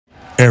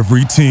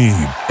Every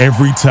team,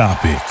 every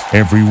topic,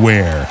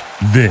 everywhere.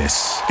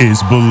 This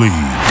is Believe.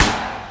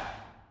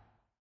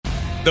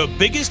 The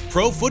biggest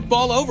pro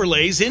football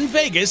overlays in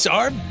Vegas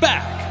are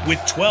back with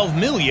 $12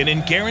 million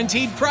in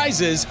guaranteed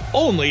prizes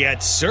only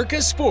at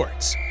Circa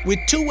Sports, with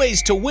 2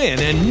 ways to win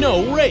and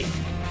no rate.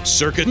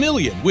 Circa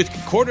Million with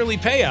quarterly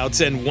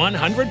payouts and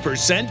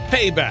 100%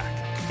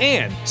 payback.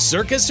 And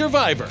Circa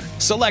Survivor.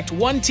 Select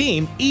one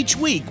team each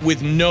week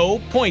with no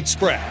point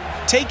spread.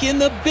 Take in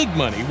the big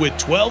money with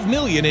 $12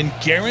 million in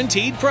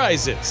guaranteed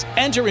prizes.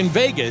 Enter in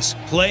Vegas.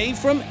 Play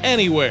from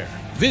anywhere.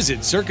 Visit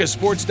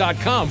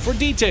circasports.com for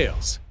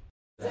details.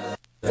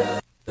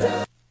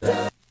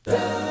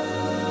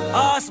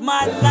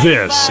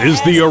 This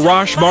is the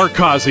Arash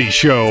Markazi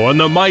Show on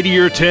the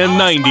Mightier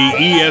 1090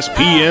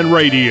 ESPN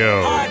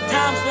Radio.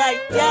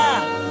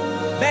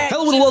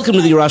 Hello and welcome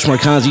to the Arash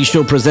Markazi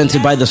Show,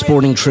 presented by the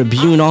Sporting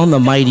Tribune on the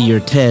Mightier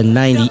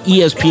 1090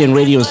 ESPN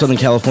Radio in Southern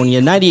California,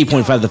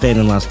 98.5 The Fan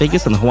in Las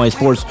Vegas, on the Hawaii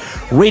Sports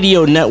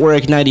Radio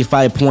Network,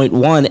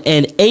 95.1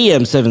 and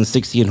AM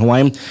 760 in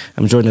Hawaii.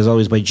 I'm joined as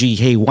always by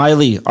G.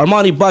 Wiley,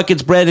 Armani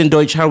Buckets, Brandon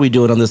Deutsch. How are we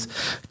doing on this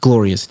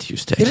glorious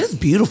Tuesday? It is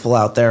beautiful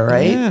out there,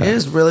 right? Yeah. It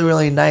is really,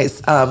 really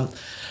nice.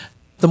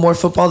 The more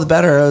football, the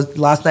better.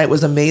 Last night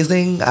was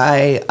amazing.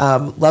 I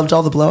loved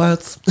all the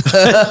blowouts.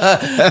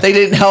 They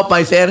didn't help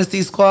my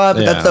fantasy squad,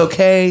 but that's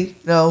okay. You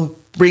know,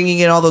 bringing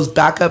in all those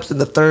backups in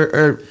the third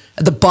or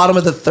at the bottom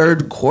of the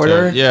third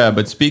quarter. Yeah,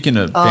 but speaking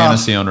of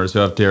fantasy owners who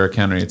have Derrick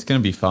Henry, it's going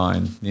to be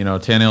fine. You know,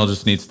 Tannehill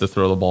just needs to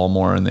throw the ball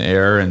more in the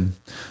air and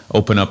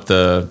open up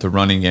the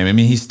running game. I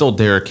mean, he's still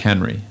Derrick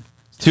Henry.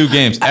 2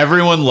 games.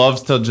 Everyone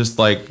loves to just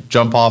like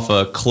jump off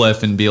a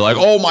cliff and be like,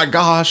 "Oh my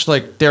gosh,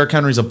 like Derrick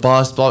Henry's a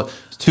bust." Blah.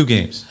 2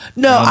 games.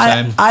 No,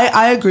 you know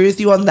I agree with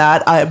you on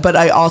that. But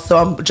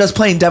I'm just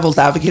playing devil's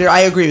advocate here.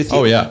 I agree with you.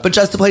 Oh yeah. But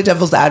just to play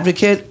devil's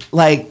advocate,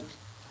 like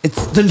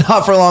it's the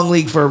not for long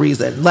league for a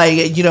reason.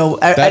 Like, you know,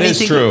 that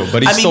is true.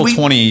 But he's still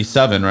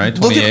 27, right? 28.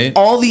 Look at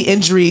all the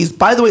injuries.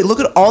 By the way, look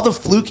at all the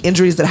fluke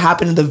injuries that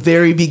happened in the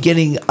very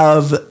beginning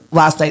of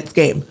last night's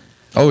game.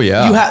 Oh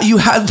yeah. You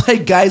had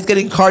like guys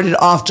getting carted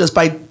off just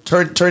by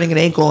turning an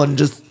ankle and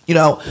just, you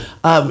know,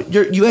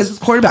 you guys as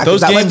quarterback.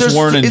 Those games like,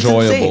 weren't it's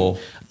enjoyable.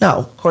 Insane. No,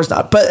 of course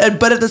not. But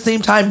at the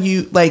same time,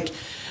 you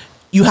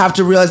have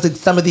to realize that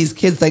some of these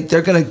kids, like,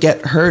 they're gonna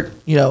get hurt,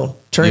 you know,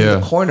 turning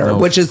the corner,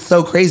 which is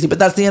so crazy. But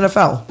that's the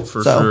NFL.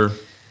 For sure.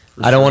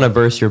 I don't want to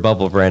burst your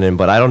bubble, Brandon,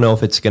 but I don't know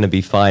if it's going to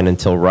be fine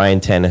until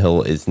Ryan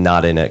Tannehill is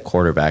not in at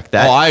quarterback.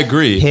 I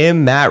agree.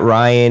 Him, Matt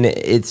Ryan,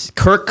 it's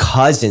Kirk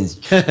Cousins.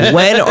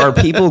 When are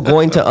people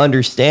going to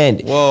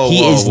understand?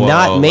 He is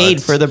not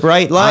made for the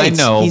bright lights.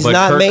 I know, he's but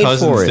not Kirk made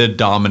Cousins for it. did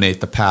dominate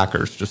the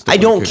Packers. I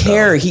don't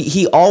care.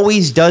 He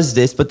always does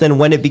this, but then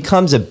when it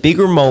becomes a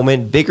bigger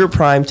moment, bigger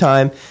prime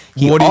time,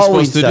 what are you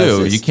supposed to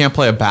do? This. You can't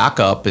play a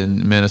backup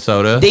in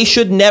Minnesota. They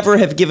should never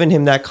have given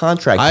him that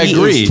contract. I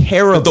agree. He is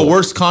terrible. But the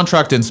worst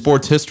contract in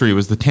sports history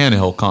was the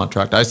Tannehill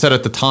contract. I said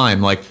at the time,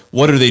 like,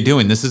 what are they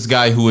doing? This is a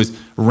guy who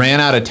ran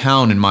out of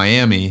town in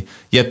Miami,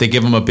 yet they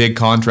give him a big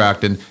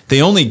contract. And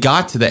they only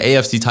got to the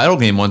AFC title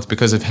game once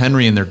because of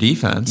Henry and their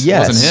defense.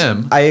 Yes, it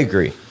wasn't him. I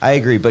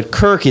agree. But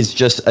Kirk is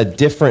just a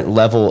different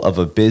level of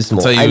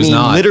abysmal.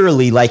 Not.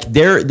 Literally, like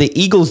the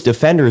Eagles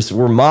defenders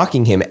were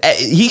mocking him.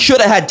 He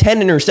should have had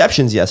 10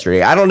 interceptions yesterday.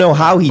 I don't know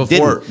how he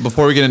didn't.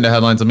 Before we get into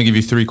headlines, let me give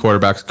you 3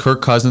 quarterbacks.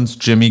 Kirk Cousins,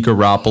 Jimmy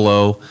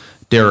Garoppolo,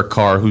 Derek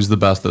Carr. Who's the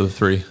best of the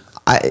 3?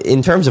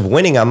 In terms of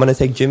winning, I'm going to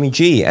take Jimmy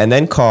G, and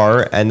then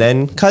Carr, and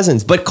then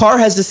Cousins. But Carr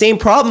has the same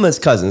problem as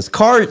Cousins.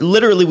 Carr,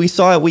 literally, we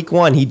saw at week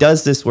 1, he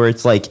does this where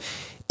it's like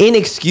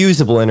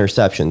inexcusable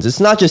interceptions. It's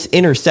not just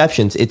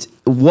interceptions. It's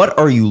what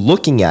are you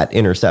looking at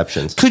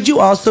interceptions? Could you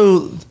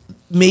also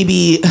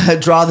maybe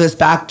draw this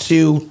back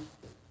to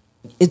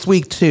it's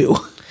week 2?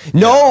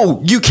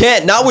 No, you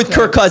can't. Not with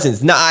Kirk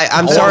Cousins. No,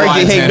 I'm sorry.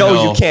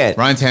 No, you can't.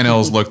 Ryan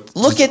Tannehill's looked.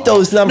 Look at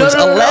those numbers.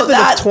 11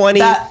 of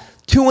 20.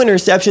 2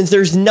 interceptions.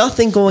 There's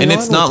nothing going on.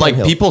 And it's not like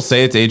people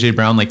say it's A.J.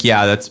 Brown. Like,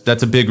 yeah,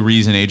 that's a big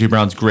reason. A.J.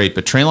 Brown's great.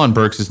 But Treylon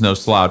Burks is no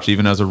slouch,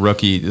 even as a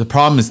rookie. The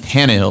problem is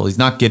Tannehill. He's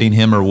not getting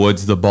him or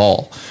Woods the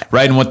ball,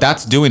 right? And what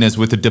that's doing is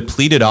with a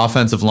depleted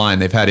offensive line,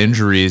 they've had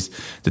injuries,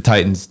 the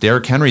Titans.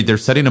 Derrick Henry, they're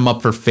setting him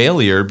up for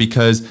failure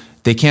because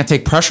they can't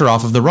take pressure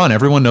off of the run.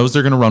 Everyone knows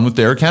they're going to run with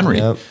Derrick Henry.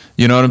 Yep.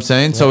 You know what I'm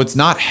saying? Yep. So it's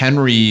not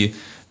Henry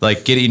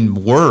like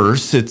getting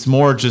worse. It's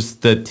more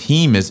just the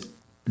team is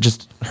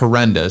just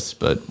horrendous,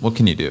 but what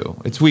can you do?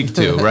 It's week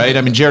 2, right?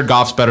 I mean, Jared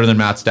Goff's better than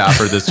Matt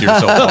Stafford this year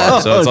so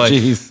far. So it's like,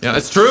 yeah,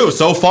 it's true.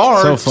 So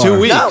far. 2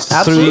 weeks. No,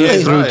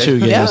 absolutely. Through 2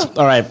 games. Yeah.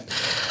 All right.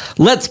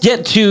 Let's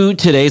get to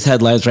today's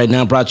headlines right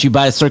now, brought to you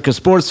by Circa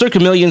Sports. Circa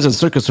Millions and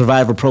Circa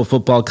Survivor Pro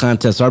Football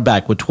contests are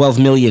back with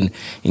 $12 million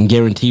in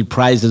guaranteed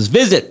prizes.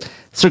 Visit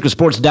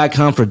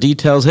circasports.com for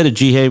details. Hit it,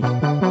 G.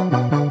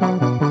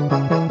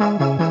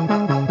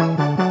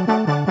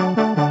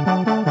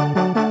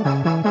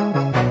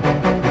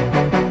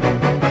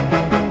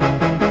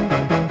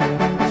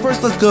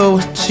 Let's go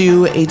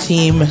to a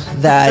team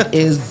that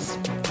is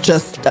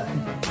just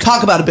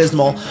talk about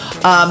abysmal.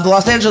 The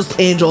Los Angeles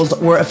Angels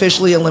were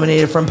officially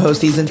eliminated from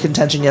postseason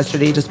contention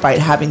yesterday despite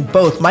having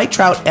both Mike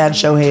Trout and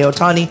Shohei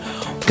Ohtani.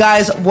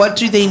 Guys, what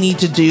do they need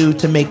to do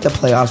to make the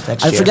playoffs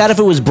next year? I forgot if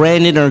it was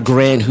Brandon or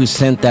Grant who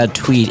sent that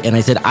tweet, and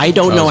I said, I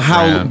don't know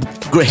how...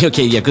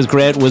 Okay, yeah, because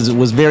Grant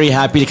was very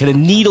happy to kind of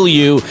needle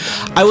you.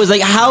 I was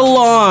like, how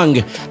long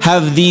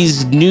have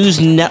these news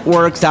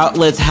networks,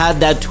 outlets had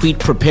that tweet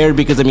prepared?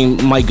 Because, I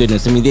mean, my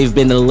goodness, I mean, they've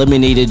been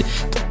eliminated,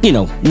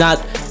 not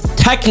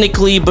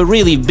technically, but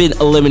really been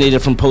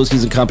eliminated from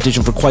postseason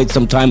competition for quite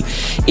some time.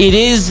 It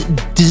is,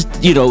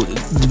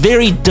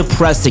 very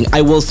depressing.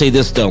 I will say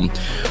this, though.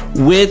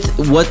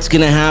 With what's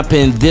going to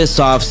happen this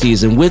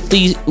offseason, with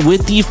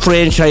the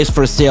franchise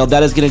for sale,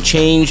 that is going to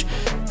change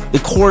the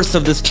course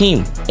of this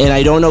team. And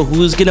I don't know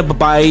who's going to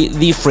buy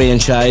the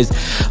franchise,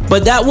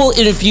 but that will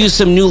infuse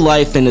some new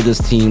life into this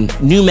team.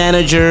 New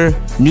manager,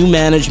 new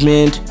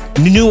management,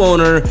 new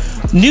owner,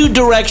 new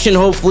direction,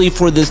 hopefully,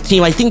 for this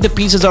team. I think the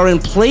pieces are in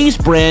place,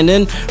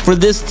 Brandon, for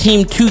this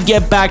team to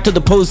get back to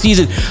the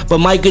postseason. But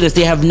my goodness,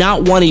 they have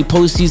not won a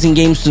postseason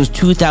game since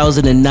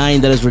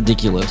 2009. That is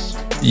ridiculous.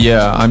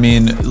 Yeah, I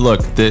mean, look,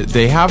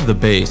 they have the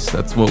base.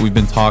 That's what we've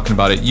been talking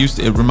about.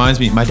 It reminds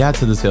me, my dad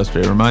said this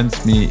yesterday,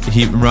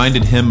 he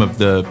reminded him of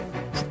the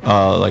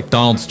like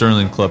Donald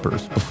Sterling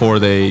Clippers before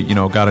they,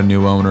 got a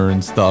new owner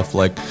and stuff,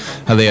 like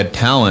how they had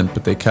talent,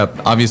 but they kept,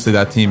 obviously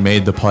that team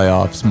made the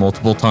playoffs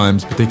multiple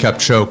times, but they kept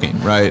choking,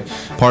 right?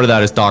 Part of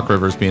that is Doc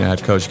Rivers being a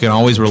head coach. You can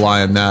always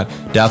rely on that.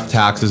 Death,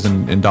 taxes,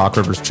 and Doc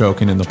Rivers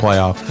choking in the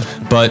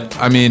playoffs. But,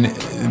 I mean,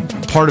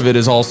 part of it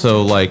is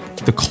also like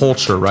the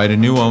culture, right? A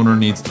new owner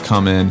needs to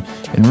come in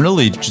and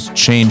really just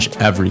change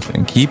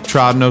everything. Keep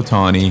Trout and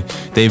Ohtani.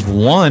 They've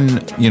won,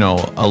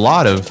 a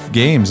lot of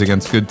games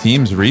against good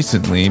teams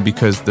recently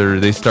because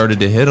they started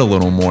to hit a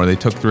little more. They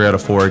took 3 out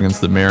of 4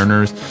 against the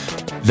Mariners.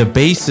 The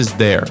base is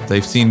there.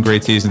 They've seen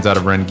great seasons out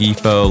of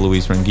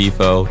Luis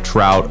Rengifo,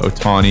 Trout,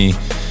 Ohtani,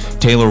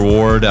 Taylor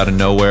Ward out of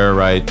nowhere,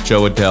 right?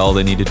 Joe Adele,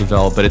 they need to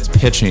develop, but it's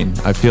pitching.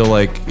 I feel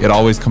like it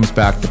always comes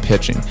back to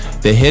pitching.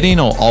 The hitting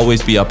will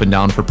always be up and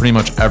down for pretty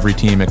much every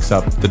team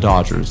except the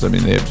Dodgers. I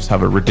mean, they just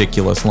have a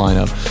ridiculous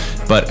lineup.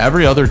 But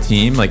every other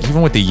team, like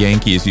even with the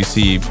Yankees, you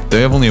see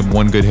they only have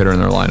one good hitter in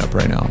their lineup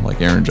right now,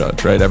 like Aaron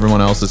Judge, right? Everyone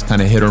else is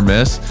kind of hit or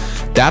miss.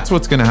 That's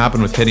what's going to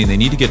happen with hitting. They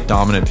need to get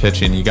dominant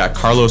pitching. You got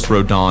Carlos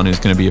Rodon, who's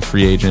going to be a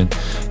free agent.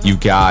 You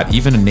got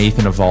even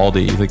Nathan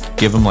Eovaldi. Like,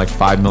 give him like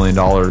 $5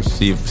 million,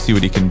 see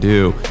what he can do.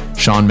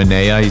 Sean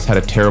Manaea, he's had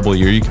a terrible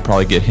year. You could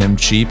probably get him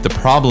cheap. The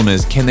problem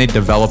is, can they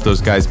develop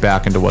those guys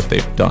back into what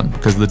they've done?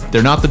 Because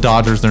they're not the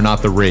Dodgers, they're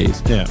not the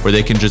Rays, where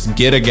they can just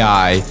get a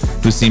guy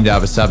who seemed to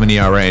have a 7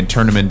 ERA and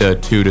turn him into a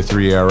 2 to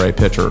 3 ERA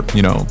pitcher.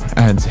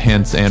 And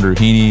hence Andrew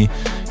Heaney,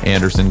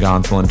 Anderson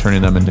Gonsolin,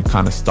 turning them into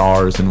kind of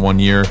stars in 1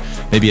 year.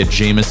 Maybe a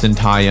Jameson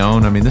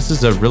Taillon. I mean, this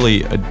is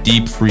a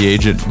deep free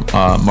agent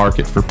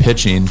market for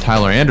pitching.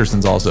 Tyler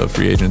Anderson's also a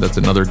free agent. That's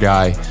another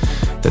guy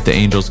that the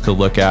Angels could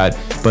look at.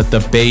 But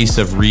the base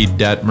of Reed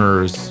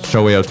Detmers,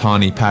 Shohei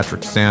Ohtani,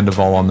 Patrick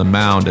Sandoval on the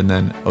mound, and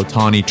then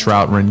Ohtani,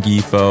 Trout,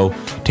 Rengifo,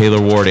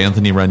 Taylor Ward,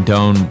 Anthony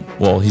Rendon.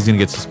 Well, he's going to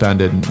get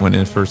suspended when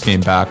in his first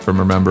game back from,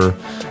 remember,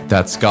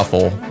 that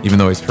scuffle, even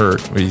though he's hurt.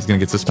 He's going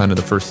to get suspended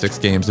the first 6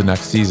 games of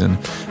next season.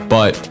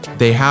 But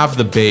they have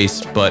the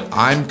base, but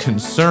I'm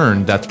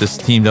concerned that this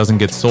team doesn't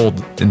get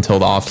sold until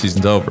the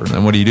offseason's over. And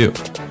then what do? You know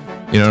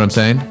what I'm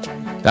saying?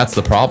 That's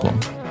the problem.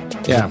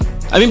 Yeah.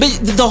 I mean, but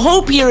the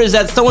hope here is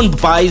that someone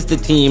buys the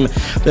team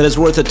that is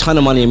worth a ton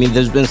of money. I mean,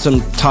 there's been some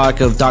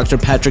talk of Dr.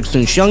 Patrick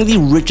Soon-Shiong, the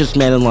richest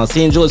man in Los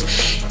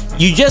Angeles.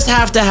 You just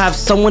have to have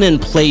someone in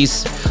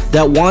place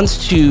that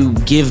wants to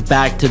give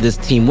back to this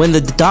team. When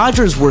the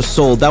Dodgers were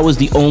sold, that was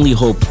the only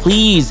hope.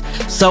 Please,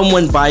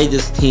 someone buy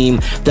this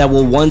team that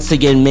will once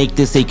again make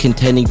this a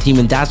contending team,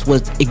 and that's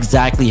what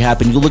exactly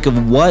happened. You look at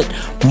what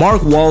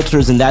Mark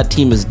Walters and that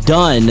team has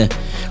done.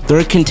 They're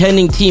a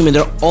contending team, and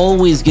they're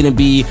always going to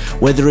be,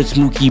 whether it's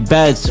Mookie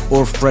Betts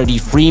or Freddie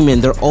Freeman,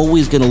 they're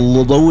always going to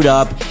load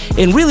up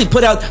and really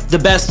put out the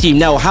best team.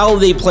 Now, how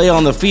they play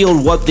on the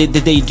field, what they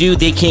do,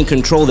 they can't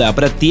control that.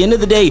 But at the end of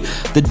the day,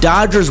 the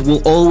Dodgers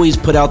will always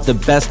put out the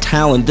best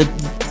talent.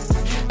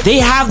 They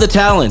have the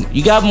talent.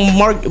 You got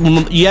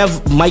you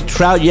have Mike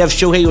Trout, you have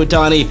Shohei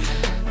Ohtani.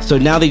 So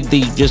now they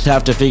just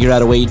have to figure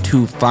out a way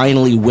to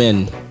finally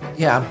win.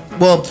 Yeah.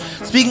 Well,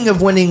 speaking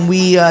of winning,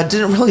 we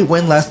didn't really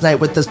win last night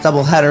with this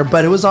doubleheader,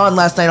 but it was on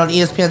last night on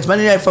ESPN's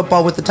Monday Night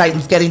Football with the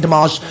Titans getting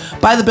demolished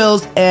by the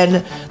Bills,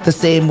 and the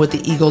same with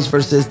the Eagles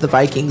versus the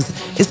Vikings.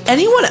 Is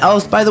anyone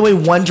else, by the way,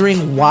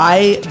 wondering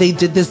why they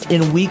did this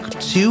in week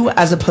 2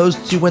 as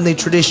opposed to when they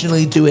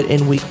traditionally do it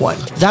in week 1?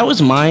 That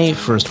was my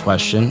first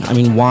question. I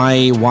mean,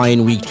 why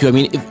in week 2? I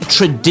mean,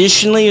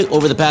 traditionally,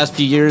 over the past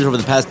few years, over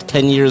the past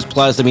 10 years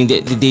plus, I mean,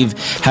 they've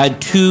had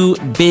 2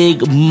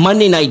 big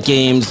Monday night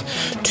games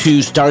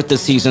to start the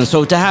season.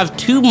 So to have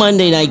 2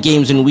 Monday night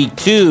games in week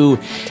 2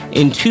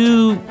 and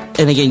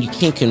again, you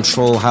can't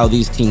control how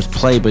these teams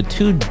play, but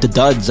 2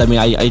 duds. I mean,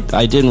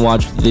 I didn't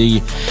watch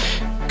the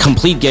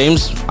complete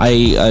games.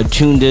 I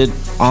tuned it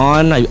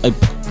on. I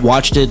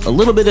watched it a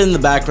little bit in the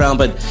background,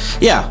 but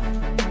yeah,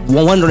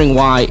 wondering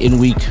why in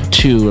week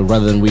 2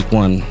 rather than week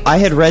 1. I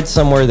had read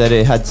somewhere that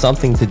it had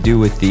something to do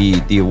with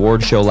the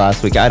award show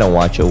last week. I don't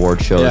watch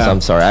award shows. Yeah.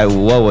 I'm sorry.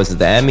 What was it?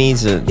 The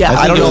Emmys? Yeah,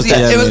 I don't know.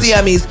 it was the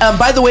Emmys.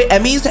 By the way,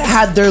 Emmys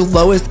had their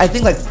lowest, I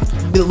think, like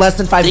less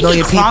than 5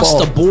 million people. Across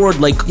the board,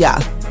 like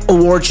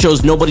award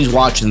shows, nobody's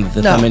watching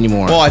them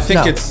anymore. Well, I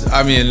think this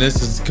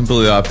is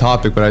completely off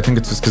topic, but I think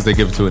it's just because they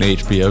give it to an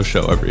HBO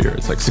show every year.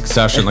 It's like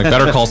Succession. Like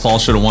Better Call Saul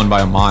should have won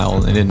by a mile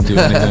and they didn't do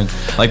anything.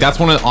 Like that's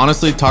one of,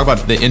 honestly, talk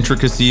about the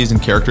intricacies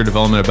and character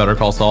development of Better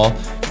Call Saul.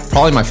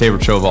 Probably my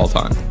favorite show of all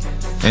time.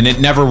 And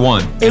it never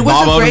won.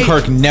 Bob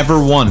Odenkirk never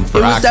won for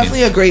acting. It was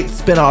definitely a great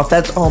spin-off.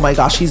 That's, oh my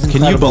gosh, he's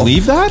incredible. Can you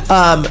believe that?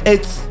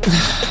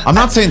 I'm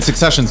not saying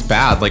Succession's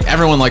bad. Like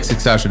everyone likes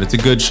Succession. It's a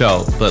good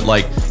show. But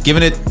like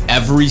giving it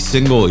every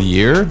single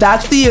year.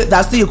 That's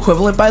the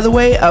equivalent, by the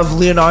way, of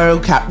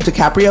Leonardo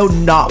DiCaprio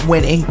not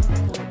winning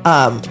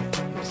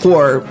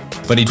for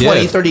but he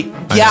 20, did. 30.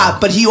 Yeah,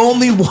 but he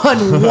only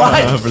won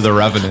once. For The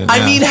Revenant.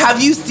 I mean,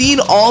 have you seen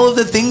all of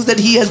the things that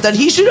he has done?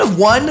 He should have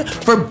won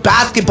for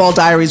Basketball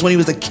Diaries when he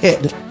was a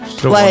kid.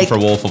 Should have won for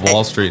Wolf of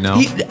Wall Street now.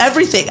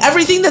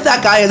 Everything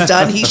that guy has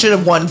done, he should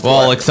have won for.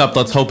 Well, except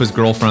let's hope his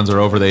girlfriends are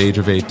over the age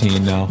of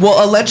 18 now.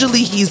 Well,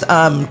 allegedly he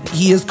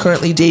is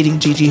currently dating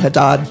Gigi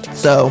Hadid,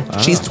 so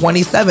she's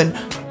 27.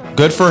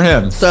 Good for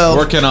him. So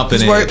working up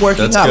in age.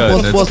 Working That's up.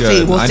 good. We'll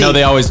see. I know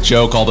they always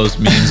joke all those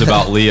memes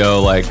about Leo,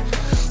 like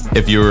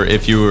if you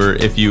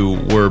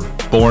were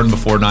born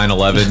before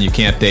 9/11, you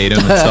can't date him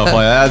and stuff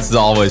like that. That's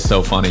always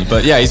so funny.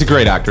 But yeah, he's a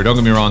great actor. Don't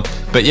get me wrong.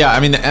 But yeah, I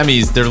mean the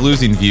Emmys, they're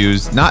losing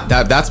views. Not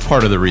that. That's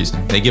part of the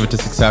reason they give it to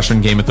Succession,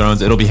 Game of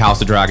Thrones. It'll be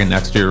House of Dragon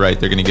next year, right?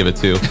 They're going to give it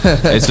to.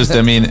 It's just,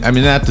 I mean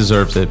that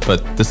deserves it.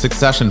 But the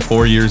Succession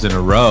 4 years in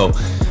a row,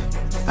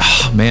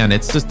 man,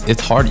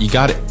 it's hard. You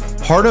got it.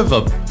 Part of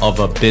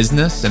a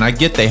business, and I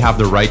get they have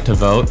the right to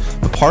vote,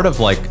 but part of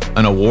like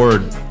an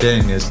award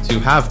thing is to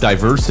have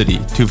diversity,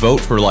 to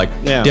vote for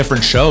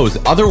different shows.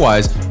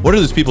 Otherwise, what are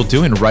those people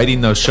doing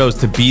writing those shows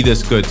to be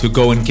this good, to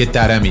go and get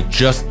that Emmy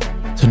just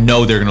to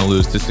know they're going to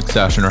lose to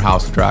Succession or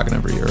House of Dragon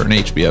every year, or an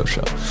HBO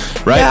show,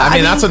 right? Yeah, I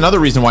mean that's another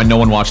reason why no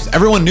one watches.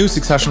 Everyone knew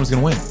Succession was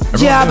going to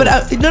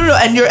win. No,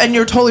 and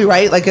you're totally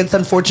right. Like it's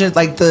unfortunate,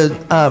 like the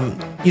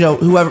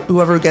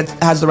whoever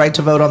has the right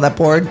to vote on that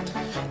board,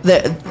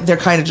 they're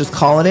kind of just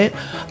calling it.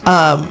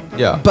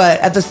 But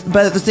at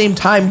the same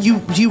time,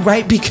 you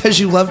write because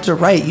you love to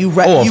write. You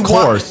write. Oh, of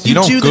course. You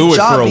don't do it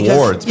for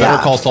awards. Yeah.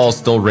 Better Call Saul is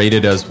still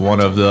rated as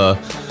one of the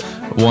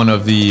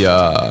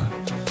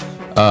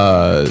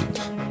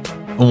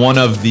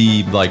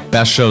like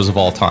best shows of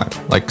all time.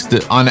 Like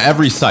on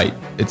every site,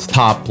 it's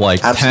top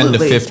like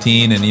Absolutely. 10 to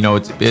 15, and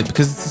it's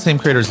because it's the same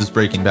creators as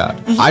Breaking Bad.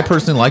 Mm-hmm. I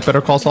personally like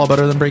Better Call Saul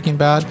better than Breaking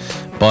Bad,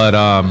 but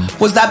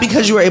was that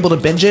because you were able to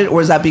binge it, or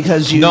is that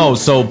because you? No,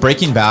 so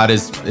Breaking Bad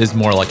is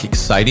more like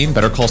exciting.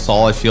 Better Call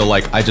Saul, I feel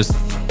like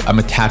I'm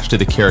attached to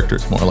the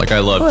characters more. Like I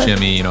love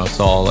Jimmy,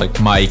 Saul, like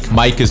Mike.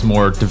 Mike is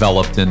more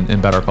developed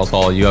in Better Call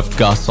Saul. You have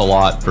Gus a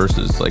lot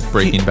versus like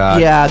Breaking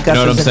Bad. Yeah, Gus you know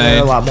what I'm is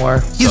saying? A lot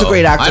more. He's a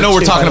great actor. I know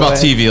we're talking about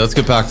TV. Let's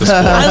get back to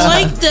sports.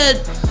 I like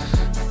that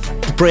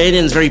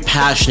Brandon's very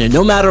passionate,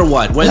 no matter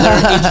what, whether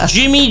it's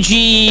Jimmy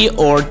G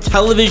or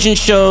television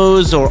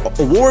shows or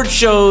award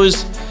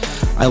shows.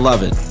 I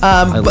love it.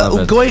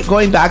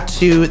 Going back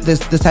to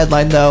this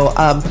headline though,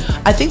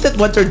 I think that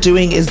what they're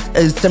doing is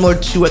similar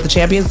to what the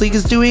Champions League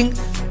is doing.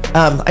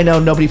 I know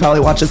nobody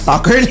probably watches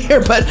soccer in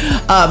here, but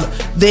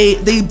they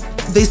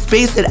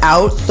space it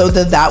out so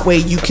that way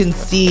you can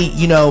see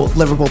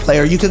Liverpool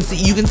player. You can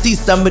see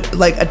somebody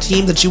like a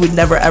team that you would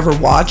never ever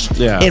watch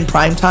in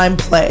primetime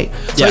play.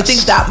 So I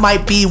think that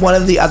might be one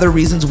of the other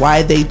reasons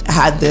why they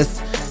had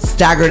this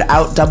staggered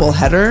out double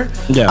header.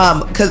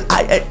 Because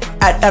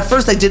at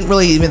first I didn't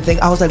really even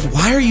think. I was like,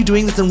 why are you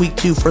doing this in week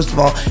 2? First of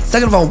all,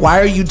 second of all, why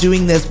are you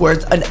doing this where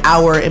it's an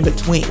hour in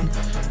between?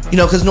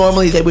 Because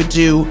normally they would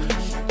do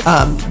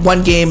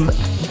one game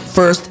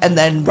first, and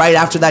then right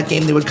after that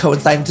game they would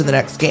coincide into the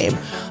next game.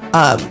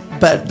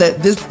 But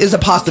this is a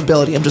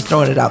possibility. I'm just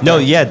throwing it out there. No,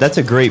 yeah, that's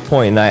a great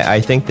point. And I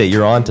think that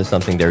you're onto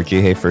something there,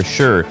 Jihei, for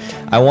sure.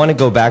 I want to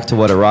go back to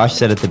what Arash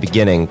said at the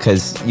beginning,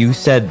 because you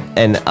said,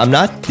 and I'm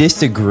not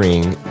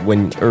disagreeing,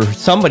 or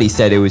somebody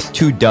said it was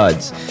 2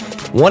 duds.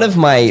 One of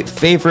my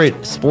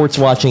favorite sports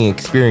watching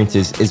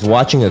experiences is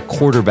watching a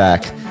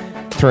quarterback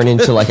turn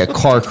into like a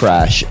car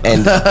crash,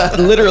 and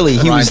literally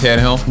he was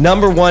Tannehill?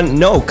 number one.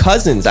 No,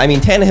 Cousins. I mean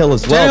Tannehill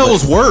as well. Tannehill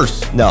was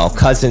worse. No,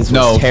 Cousins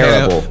was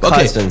terrible.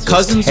 Cousins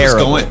was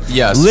going.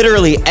 Yes,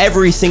 literally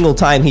every single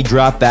time he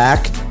dropped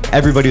back,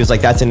 everybody was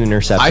like, "That's an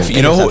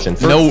interception." No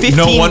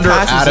wonder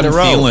Adam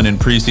Thielen in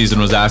preseason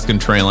was asking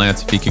Trey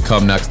Lance if he could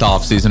come next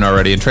offseason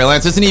already, and Trey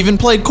Lance hasn't even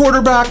played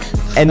quarterback.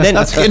 And then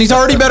and he's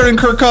already better than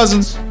Kirk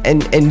Cousins.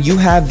 And you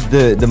have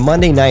the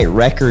Monday night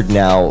record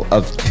now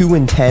of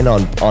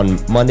 2-10 on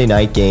Monday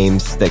night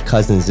games that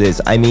Cousins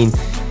is. I mean,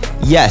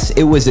 yes,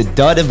 it was a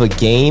dud of a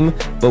game,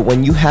 but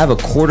when you have a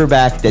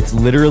quarterback that's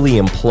literally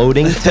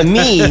imploding, to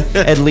me,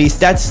 at least,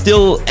 that's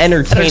still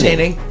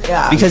entertaining.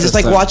 Yeah. Because it's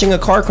like watching a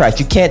car crash.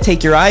 You can't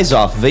take your eyes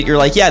off of it. You're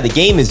like, yeah, the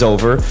game is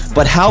over,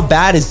 but how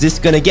bad is this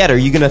going to get? Are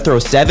you going to throw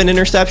 7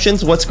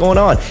 interceptions? What's going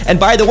on? And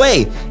by the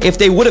way, if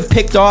they would have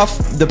picked off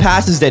the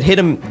passes that hit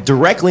him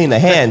directly in the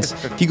hands,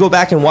 if you go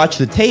back and watch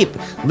the tape,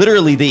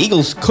 literally the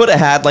Eagles could have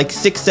had like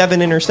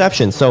 6-7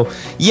 interceptions. So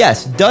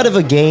yes, dud of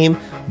a game,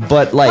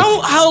 but like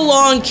how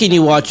long can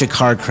you watch a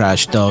car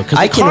crash though?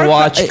 I can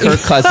watch Kirk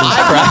Cousins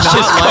crash.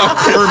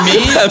 For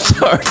me, I'm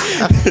sorry.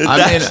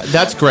 I mean,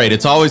 that's great.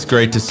 It's always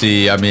great to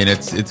see. I mean,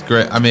 it's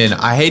great. I mean,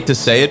 I hate to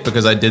say it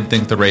because I did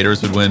think the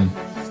Raiders would win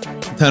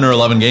 10 or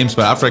 11 games,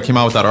 but after I came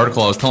out with that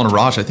article, I was telling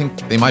Raj, I think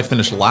they might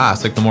finish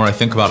last. Like, the more I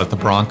think about it, the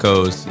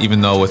Broncos,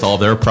 even though with all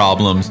their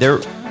problems,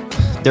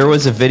 There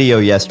was a video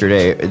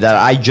yesterday that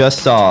I just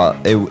saw.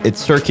 It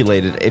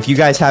circulated. If you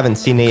guys haven't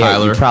seen it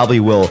yet, you probably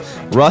will.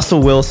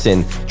 Russell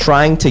Wilson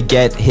trying to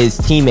get his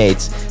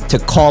teammates to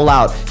call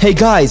out, "Hey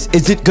guys,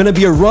 is it going to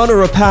be a run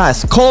or a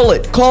pass? Call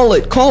it, call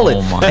it, call it."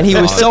 And he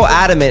was so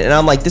adamant. And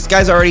I'm like, this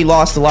guy's already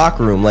lost the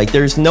locker room. Like,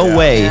 there's no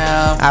way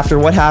after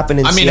what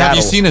happened in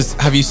Seattle.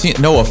 have you seen,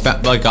 no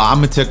offense, like,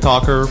 I'm a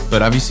TikToker,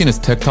 but have you seen his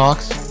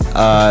TikToks?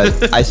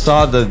 I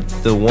saw the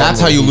one. That's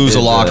how you lose a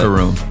locker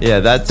room.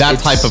 Yeah, that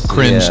type of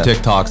cringe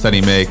TikToks that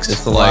he makes.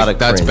 It's a lot of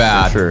that's cringe,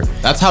 bad. for sure.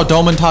 That's why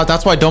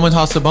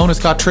Domantas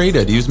Sabonis got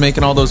traded. He was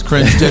making all those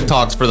cringe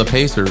TikToks for the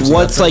Pacers.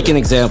 What's like an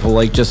example,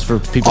 like just for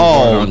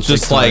people?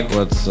 Just TikTok, like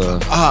what's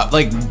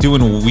like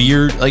doing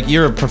weird. Like,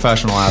 you're a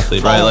professional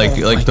athlete, right?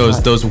 Like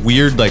those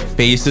weird like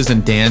faces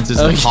and dances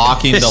and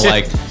talking to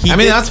like. I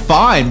mean, that's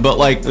fine, but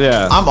like,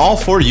 I'm all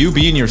for you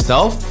being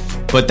yourself.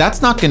 But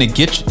that's not going to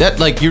get you. That,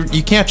 like, you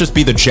can't just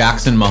be the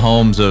Jackson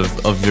Mahomes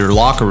of your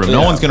locker room.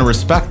 No one's going to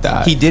respect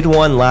that. He did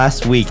one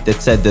last week that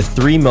said the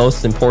 3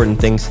 most important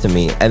things to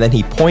me, and then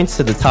he points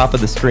to the top of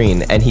the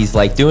screen and he's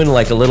like doing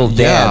like a little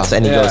dance,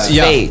 and he goes,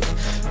 faith,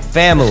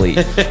 family,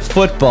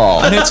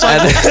 football. And it's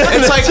like,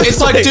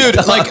 dude,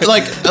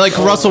 like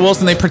Russell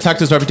Wilson, they protect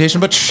his reputation,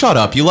 but shut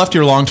up. You left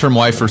your long-term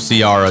wife for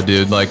Ciara,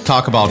 dude. Like,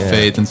 talk about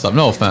faith and stuff.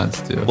 No offense,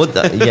 dude. Well,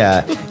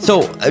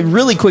 So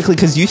really quickly,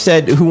 because you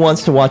said who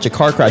wants to watch a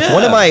car crash?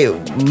 One of my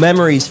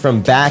memories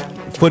from back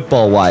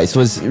football-wise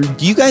was,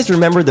 do you guys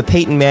remember the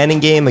Peyton Manning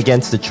game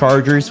against the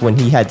Chargers when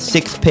he had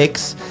 6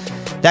 picks?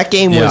 That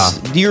game was.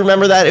 Do you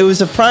remember that? It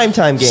was a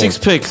primetime game. 6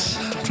 picks.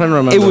 I'm trying to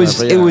remember.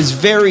 It was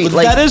very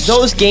like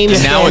those games.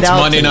 And now it's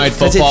Monday Night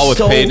Football with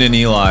Peyton and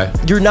Eli.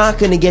 You're not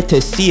going to get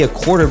to see a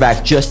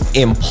quarterback just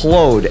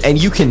implode,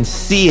 and you can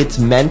see it's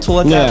mental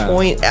at that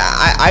point.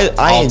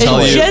 I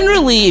enjoy it.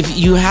 Generally, if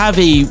you have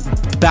a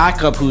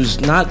backup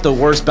who's not the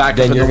worst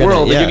backup in the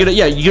world,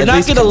 you're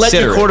not gonna let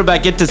your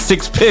quarterback get to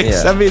 6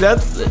 picks. I mean,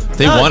 that's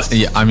they want.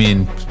 Yeah, I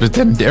mean, but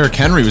then Derrick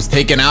Henry was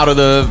taken out of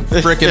the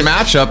freaking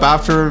matchup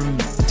after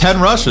 10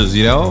 rushes,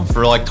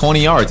 for like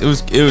 20 yards.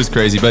 It was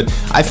crazy. But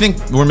I think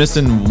we're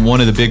missing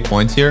one of the big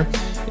points here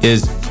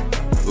is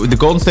the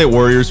Golden State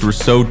Warriors were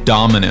so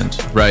dominant,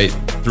 right,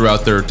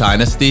 throughout their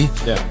dynasty.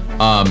 Yeah.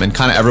 And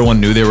kind of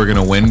everyone knew they were going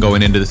to win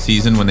going into the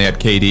season when they had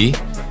KD.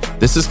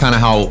 This is kind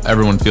of how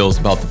everyone feels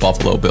about the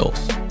Buffalo Bills.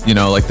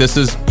 Like, this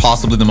is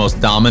possibly the most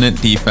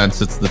dominant defense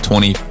since the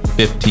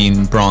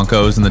 2015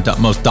 Broncos and the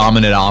most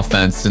dominant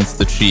offense since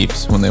the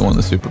Chiefs when they won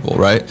the Super Bowl,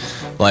 right?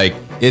 Like,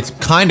 it's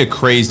kind of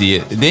crazy.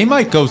 They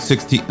might go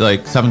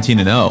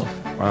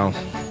 17-0. Wow.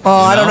 Oh,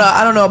 I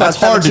don't know about that's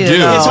hard to do.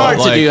 It's hard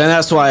to do, and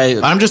that's why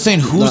I'm just saying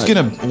who's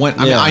gonna win.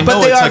 I mean, I know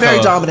but they it's are like very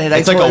dominant.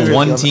 It's like a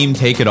one-team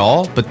take it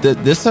all, but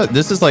this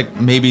is like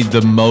maybe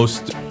the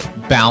most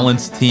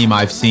balanced team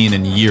I've seen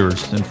in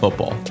years in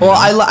football. Well,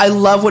 I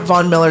love what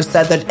Von Miller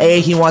said, that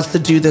he wants to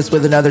do this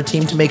with another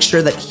team to make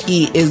sure that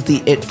he is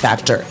the it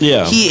factor.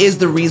 Yeah, he is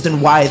the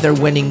reason why they're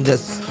winning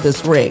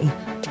this ring.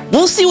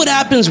 We'll see what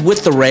happens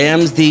with the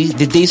Rams.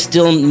 They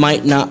still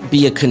might not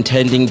be a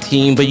contending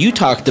team, but you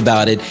talked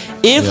about it.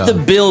 If the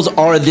Bills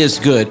are this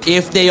good,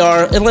 if they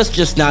are, and let's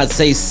just not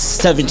say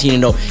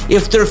 17-0,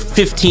 if they're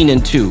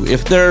 15-2,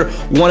 if they're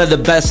one of the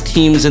best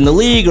teams in the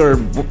league or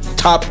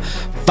top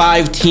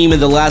 5 team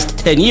in the last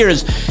 10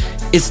 years,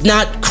 it's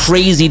not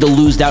crazy to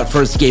lose that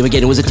first game.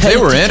 Again, it was a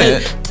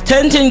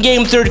 10-10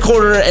 game third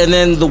quarter, and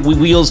then the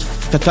wheels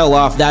fell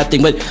off that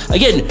thing. But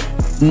again,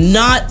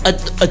 not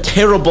a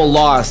terrible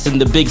loss in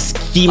the big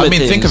scheme of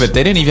things. Think of it.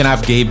 They didn't even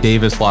have Gabe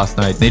Davis last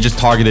night. They just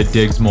targeted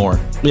Diggs more.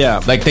 Yeah.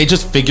 Like, they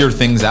just figured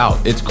things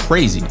out. It's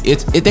crazy.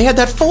 They had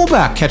that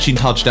fullback catching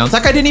touchdowns.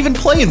 That guy didn't even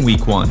play in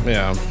week 1.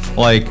 Yeah.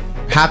 Like,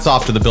 hats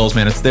off to the Bills,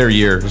 man. It's their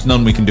year. There's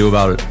nothing we can do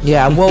about it.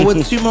 Yeah, well,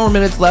 with 2 more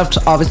minutes left,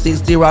 obviously, it's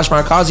the Arash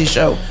Markazi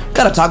show.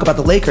 Got to talk about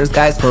the Lakers,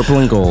 guys. Purple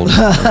and gold.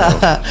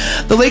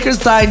 The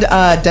Lakers signed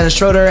Dennis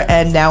Schroeder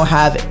and now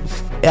have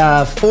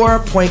 4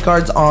 point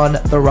guards on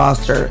the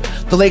roster.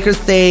 The Lakers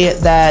say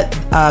that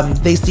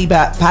they see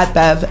Pat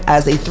Bev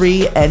as a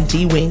 3 and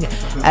D wing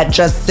at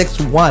just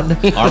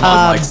 6'1". Armand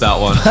likes that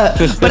one.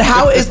 But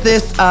how is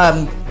this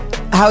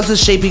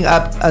shaping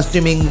up,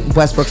 assuming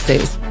Westbrook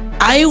stays?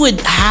 I would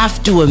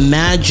have to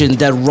imagine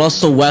that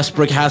Russell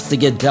Westbrook has to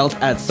get dealt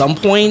at some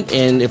point,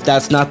 and if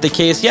that's not the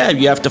case,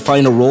 you have to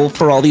find a role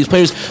for all these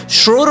players.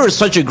 Schroeder is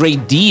such a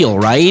great deal,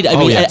 right? I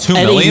mean,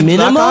 $2 million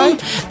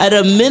at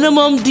a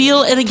minimum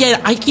deal, and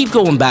again, I keep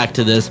going back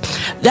to this.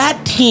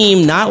 That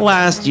team, not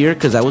last year,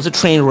 because that was a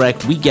train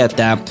wreck, we get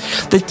that.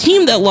 The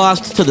team that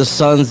lost to the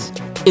Suns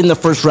in the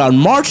first round,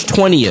 March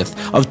 20th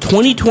of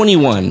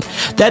 2021.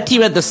 That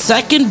team had the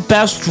second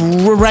best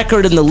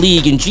record in the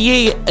league, and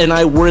GA and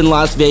I were in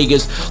Las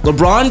Vegas.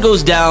 LeBron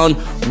goes down,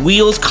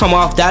 wheels come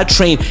off that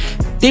train.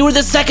 They were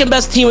the second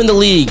best team in the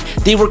league.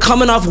 They were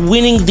coming off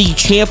winning the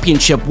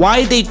championship.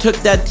 Why they took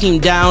that team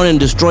down and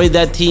destroyed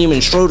that team,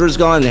 and Schroeder's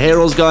gone, and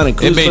Harrell's gone, and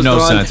Kuzma's gone. It made no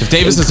sense. If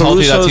Davis is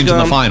healthy, that team's in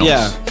the finals.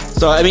 Yeah.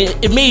 So, I mean,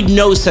 it made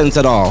no sense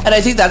at all. And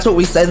I think that's what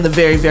we said in the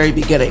very, very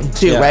beginning,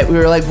 too, right? We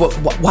were like,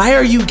 why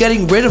are you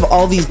getting rid of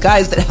all these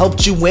guys that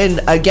helped you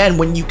win again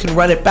when you can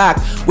run it back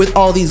with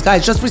all these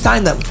guys? Just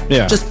resign them.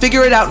 Yeah. Just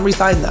figure it out and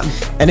resign them.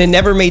 And it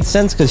never made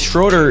sense because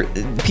Schroeder,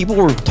 people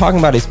were talking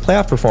about his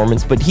playoff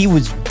performance, but he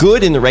was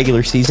good in the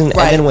regular season.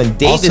 Right. And then when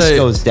Davis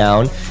goes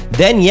down,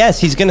 then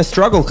yes, he's going to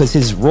struggle because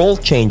his role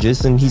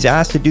changes and he's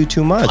asked to do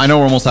too much. I know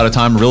we're almost out of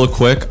time. Real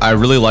quick, I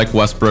really like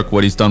Westbrook,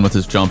 what he's done with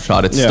his jump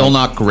shot. It's still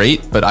not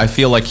great, but I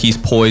feel like he's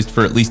poised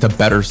for at least a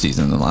better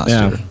season than last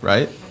year,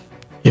 right?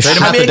 It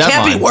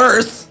can't be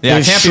worse. Yeah,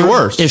 it can't be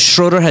worse. If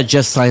Schroeder had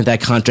just signed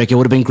that contract, it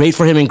would have been great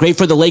for him and great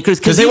for the Lakers.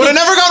 Because they would have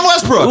never gotten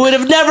Westbrook. Would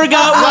have never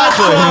got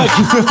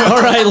Westbrook.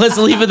 All right, let's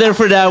leave it there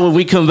for now. When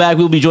we come back,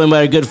 we'll be joined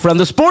by our good friend,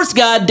 the sports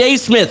god,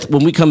 Dave Smith,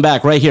 when we come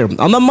back right here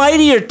on the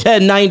mightier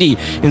 1090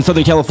 in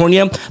Southern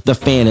California, the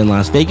Fan in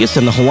Las Vegas,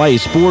 and the Hawaii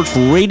Sports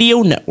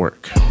Radio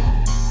Network.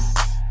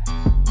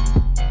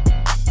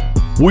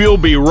 We'll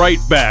be right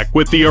back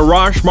with the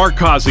Arash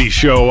Markazi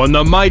Show on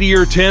the mightier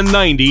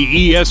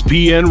 1090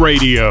 ESPN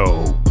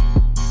Radio.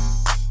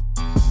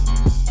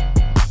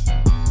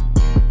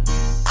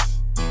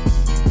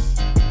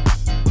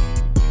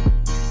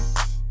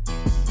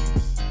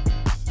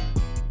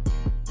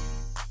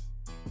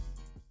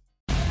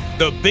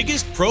 The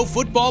biggest pro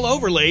football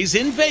overlays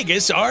in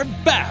Vegas are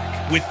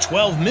back with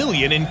 $12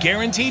 million in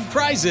guaranteed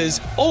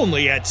prizes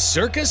only at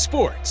Circa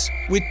Sports,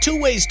 with 2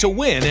 ways to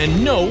win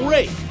and no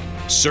rate.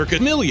 Circa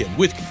Million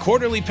with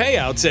quarterly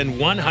payouts and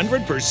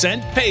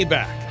 100%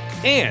 payback.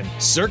 And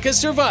Circa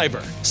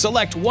Survivor.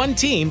 Select one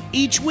team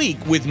each week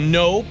with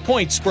no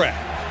point spread.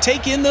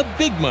 Take in the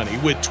big money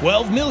with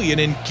 $12 million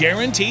in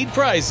guaranteed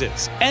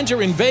prizes.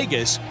 Enter in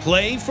Vegas.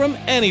 Play from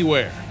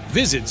anywhere.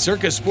 Visit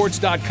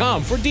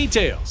circasports.com for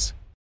details.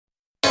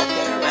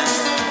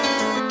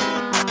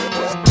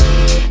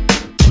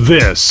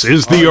 This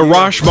is the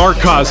Arash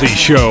Markazi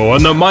Show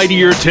on the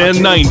mightier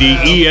 1090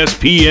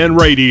 ESPN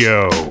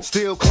Radio.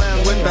 Still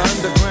clown when the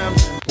underground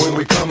when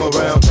we come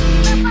around.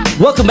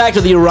 Welcome back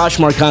to the Arash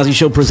Markazi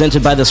Show,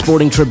 presented by the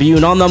Sporting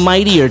Tribune on the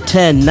mightier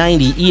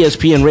 1090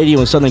 ESPN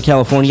Radio in Southern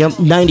California,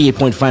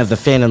 98.5 The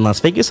Fan in Las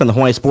Vegas, and the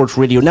Hawaii Sports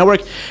Radio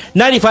Network,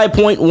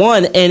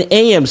 95.1 and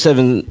AM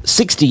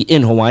 760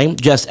 in Hawaii.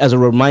 Just as a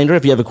reminder,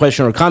 if you have a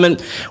question or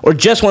comment, or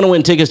just want to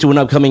win tickets to an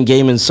upcoming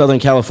game in Southern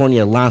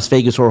California, Las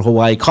Vegas, or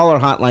Hawaii, call our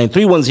hotline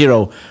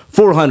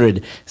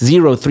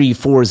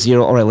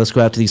 310-400-0340. All right, let's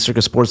go out to the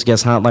Circa Sports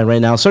guest hotline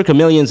right now. Circa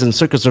Millions and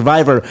Circa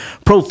Survivor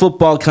Pro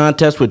Football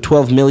Contest with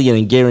 $12 million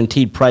in guaranteed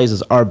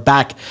prizes are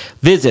back.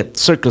 Visit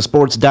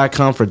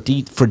circasports.com for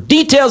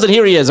details. And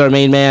here he is, our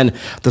main man,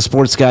 the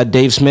sports god,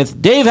 Dave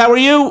Smith. Dave, how are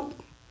you?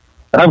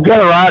 I'm good,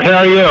 Ross. How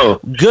are you?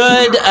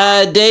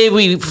 Good. Dave,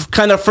 we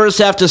kind of first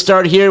have to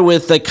start here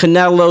with the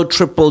Canelo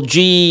Triple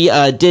G.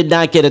 Did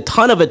not get a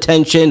ton of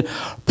attention.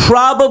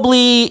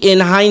 Probably, in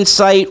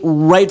hindsight,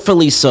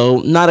 rightfully so.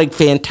 Not a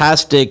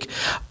fantastic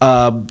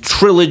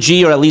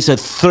trilogy, or at least a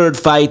third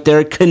fight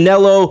there.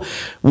 Canelo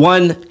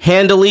won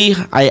handily.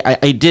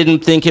 I didn't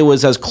think it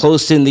was as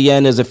close in the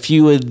end as a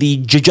few of the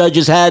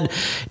judges had.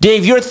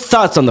 Dave, your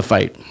thoughts on the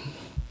fight?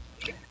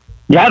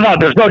 Yeah, I thought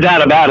there's no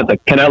doubt about it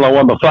that Canelo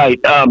won the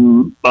fight.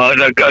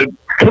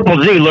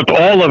 Triple G looked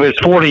all of his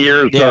 40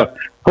 years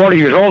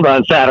old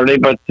on Saturday,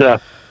 but I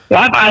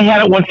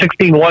had it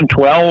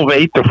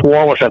 116-112,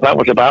 8-4, which I thought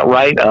was about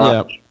right.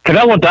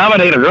 Canelo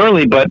dominated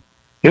early, but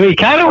he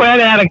kind of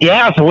ran out of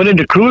gas and went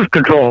into cruise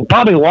control.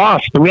 Probably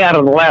lost 3 out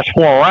of the last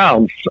 4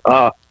 rounds,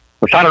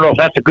 which I don't know if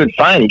that's a good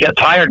sign. He got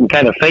tired and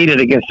kind of faded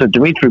against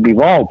Dimitri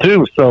Bivol,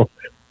 too. So,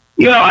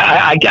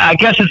 I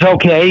guess it's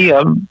okay.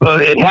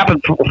 It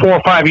happened 4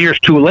 or 5 years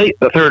too late,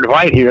 the third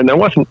fight here, and there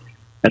wasn't,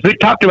 as we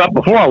talked about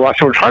before, Russ,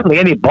 there was hardly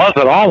any buzz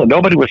at all, and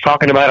nobody was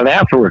talking about it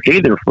afterwards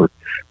either for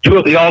 2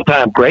 of the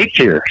all-time greats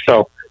here.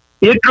 So,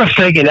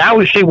 interesting, and now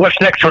we see what's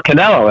next for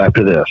Canelo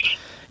after this.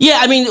 Yeah,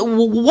 I mean,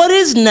 what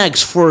is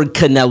next for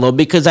Canelo?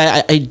 Because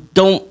I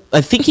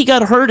think he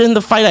got hurt in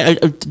the fight.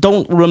 I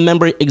don't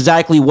remember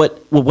exactly what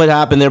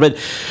happened there, but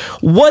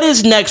what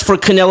is next for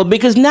Canelo?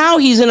 Because now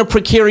he's in a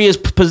precarious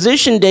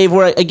position, Dave,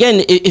 where,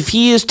 again, if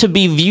he is to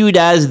be viewed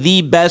as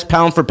the best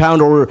pound for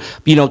pound or,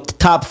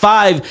 top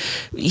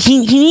 5, he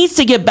needs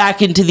to get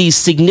back into these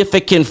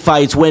significant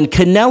fights when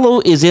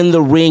Canelo is in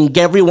the ring.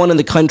 Everyone in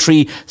the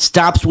country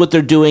stops what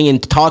they're doing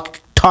and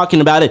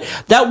talking about it.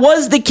 That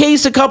was the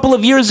case a couple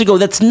of years ago.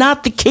 That's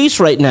not the case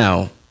right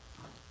now.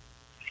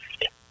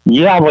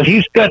 Yeah, well,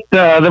 he's got.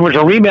 There was a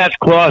rematch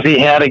clause he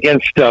had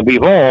against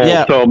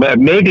Bivol, so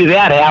maybe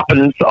that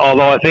happens.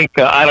 Although I think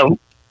I don't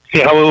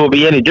see how it will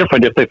be any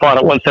different if they fought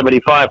at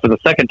 175 for the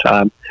second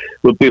time,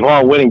 with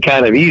Bivol winning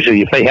kind of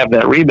easy if they have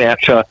that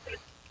rematch.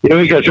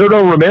 Because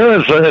Zurdo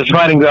Ramirez is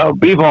fighting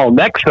Bivol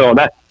next, though.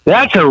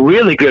 That's a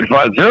really good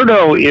fight.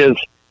 Zurdo is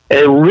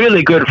a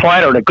really good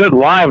fighter and a good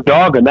live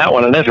dog in that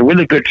one, and has a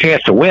really good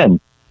chance to win,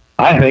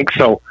 I think.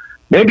 So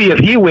maybe if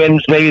he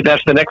wins, maybe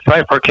that's the next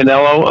fight for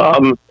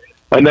Canelo.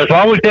 And there's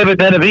always David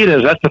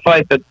Benavidez. That's the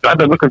fight that I've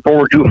been looking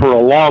forward to for a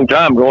long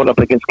time, going up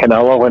against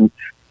Canelo. And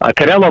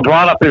Canelo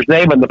brought up his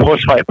name in the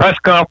post-fight press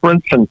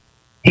conference, and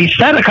he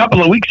said a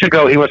couple of weeks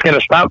ago he was going to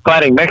stop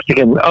fighting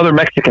other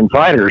Mexican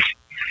fighters.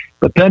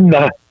 But then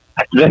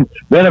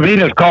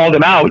Benavidez called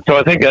him out, so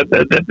I think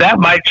that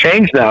might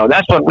change now.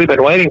 That's what we've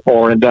been waiting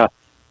for. And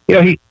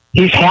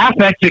he's half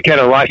Mexican,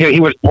 right? He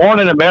was born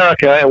in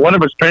America, and one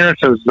of his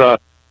parents is from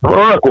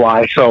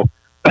Uruguay. So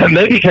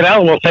maybe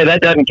Canelo will say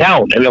that doesn't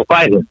count, and he'll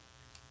fight him.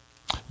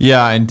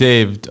 Yeah, and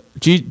Dave,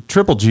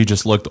 Triple G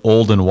just looked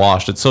old and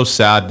washed. It's so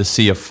sad to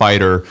see a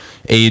fighter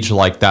age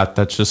like that.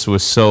 That just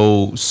was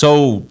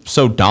so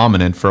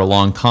dominant for a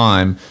long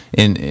time.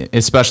 And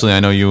especially, I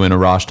know you and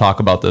Arash talk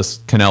about this.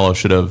 Canelo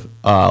should have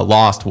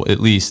lost at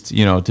least, to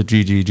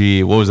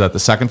GGG. What was that? The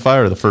second fight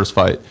or the first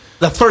fight?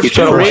 The first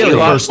two, really. The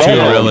first two,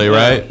 really,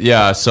 right?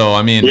 Yeah. So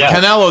I mean,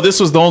 Canelo, this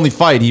was the only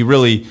fight he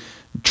really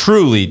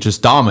truly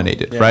just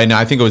dominated, right? And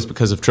I think it was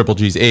because of Triple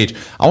G's age.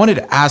 I wanted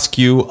to ask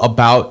you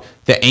about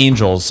the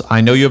Angels.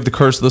 I know you have the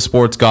curse of the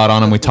sports god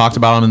on them. We talked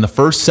about them in the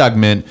first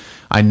segment.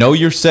 I know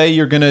you're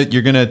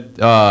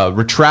gonna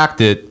retract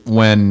it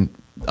when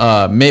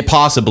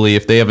possibly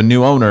if they have a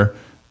new owner.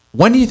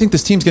 When do you think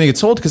this team's gonna get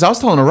sold? Because I was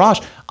telling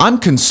Arash, I'm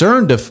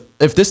concerned if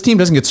this team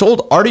doesn't get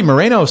sold. Artie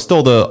Moreno is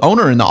still the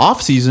owner in the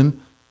offseason.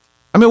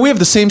 I mean, we have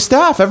the same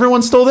staff.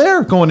 Everyone's still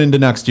there going into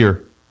next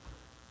year.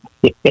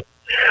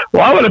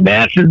 Well, I would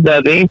imagine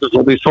that the Angels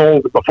will be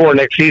sold before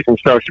next season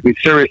starts, to be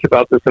serious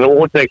about this, and it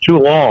won't take too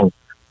long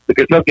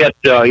because they'll get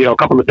a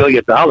couple of $1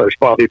 billion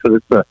probably for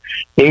this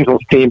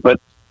Angels team. But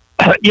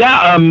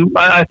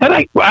I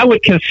said I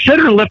would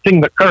consider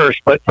lifting the curse,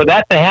 but for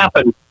that to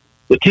happen,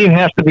 the team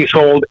has to be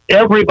sold.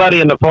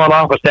 Everybody in the front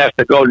office has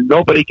to go.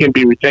 Nobody can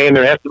be retained.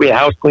 There has to be a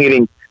house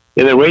cleaning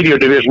in the radio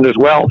division as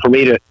well for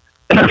me to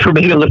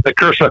lift the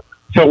curse.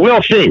 So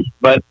we'll see,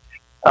 but.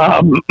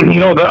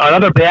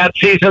 Another bad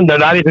season. They're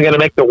not even going to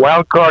make the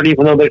wild card,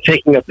 even though they're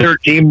taking a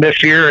third team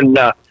this year. And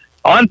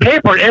on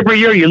paper, every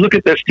year you look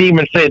at this team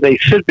and say they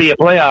should be a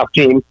playoff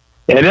team,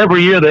 and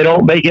every year they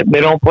don't make it and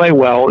they don't play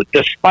well,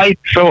 despite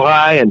so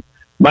high and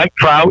Mike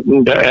Trout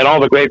and all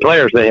the great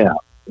players they have.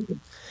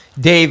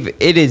 Dave,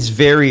 it is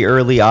very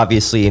early,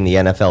 obviously, in the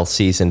NFL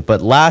season,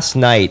 but last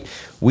night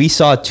we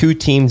saw two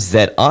teams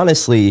that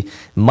honestly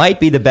might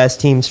be the best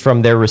teams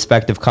from their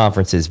respective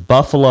conferences,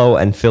 Buffalo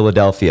and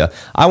Philadelphia.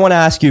 I want to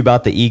ask you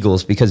about the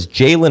Eagles because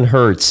Jalen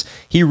Hurts,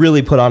 he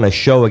really put on a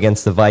show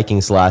against the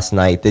Vikings last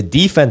night. The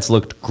defense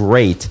looked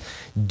great.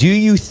 Do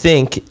you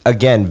think,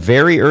 again,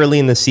 very early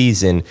in the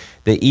season,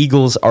 the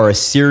Eagles are a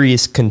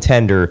serious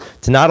contender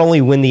to not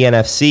only win the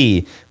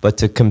NFC, but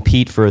to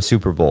compete for a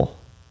Super Bowl?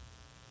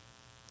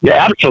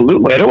 Yeah,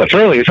 absolutely. I know it's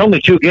early. It's only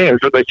 2 games,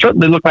 but they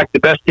certainly look like the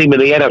best team in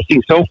the NFC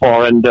so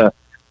far. And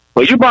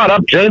you brought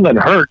up Jalen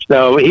Hurts.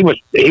 Now he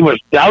was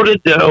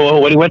doubted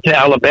when he went to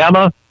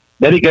Alabama.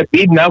 Then he got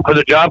beaten out for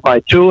the job by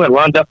 2 and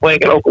wound up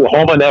playing at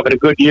Oklahoma and having a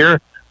good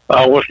year.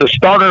 Was the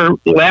starter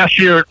last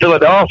year at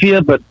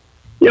Philadelphia, but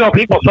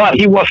people thought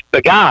he wasn't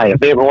the guy if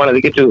they ever wanted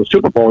to get to the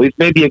Super Bowl. He's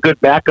maybe a good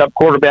backup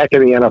quarterback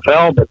in the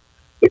NFL, but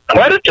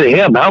credit to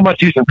him how much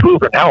he's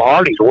improved and how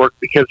hard he's worked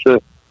because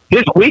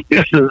his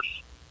weaknesses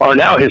are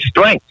now his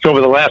strengths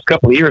over the last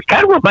couple of years.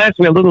 Kind of reminds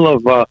me a little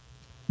of,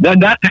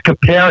 not to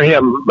compare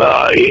him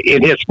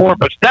in his sport,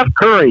 but Steph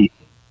Curry,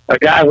 a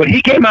guy, when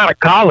he came out of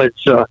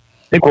college, I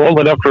think we're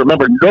old enough to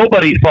remember,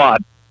 nobody thought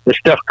that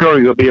Steph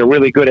Curry would be a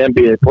really good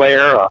NBA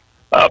player.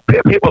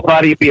 People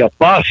thought he'd be a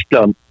bust.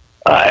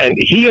 And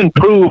he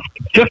improved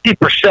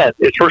 50%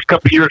 his first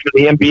couple of years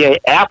in the NBA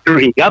after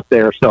he got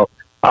there. So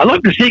I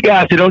look to see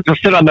guys who don't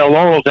just sit on their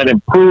laurels and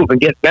improve and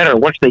get better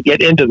once they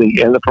get into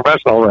the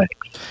professional ranks.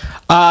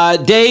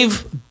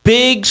 Dave,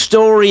 big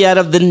story out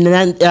of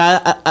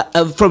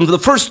from the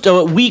first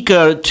week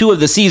or 2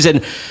 of the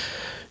season.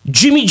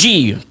 Jimmy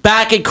G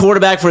back at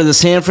quarterback for the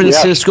San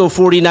Francisco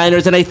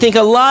 49ers, and I think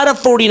a lot of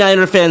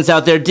 49er fans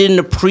out there didn't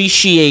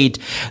appreciate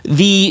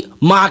the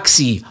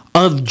moxie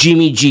of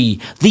Jimmy G,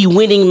 the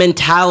winning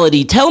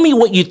mentality. Tell me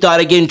what you thought.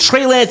 Again,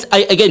 Trey Lance,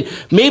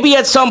 maybe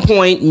at some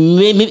point,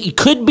 maybe it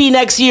could be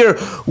next year,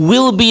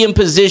 will be in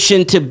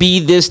position to be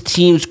this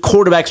team's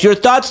quarterbacks. Your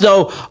thoughts,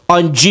 though,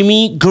 on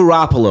Jimmy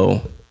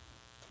Garoppolo?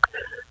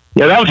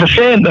 Yeah, that was a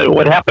shame that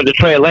what happened to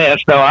Trey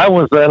Lance. Now, I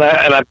was, and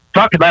I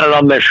talked about it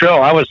on this show,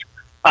 I was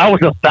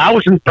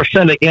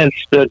 1,000%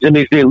 against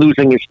Jimmy G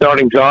losing his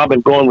starting job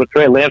and going with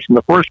Trey Lance in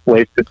the first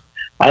place.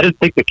 I didn't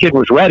think the kid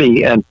was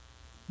ready,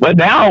 but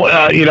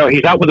now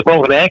he's out with a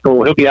broken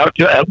ankle. He'll be out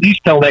at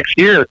least till next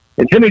year.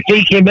 And Jimmy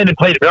G came in and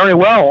played very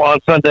well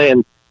on Sunday,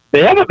 and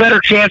they have a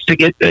better chance to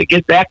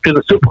get back to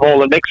the Super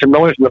Bowl and make some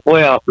noise in the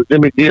playoffs with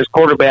Jimmy G as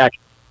quarterback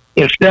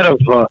instead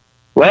of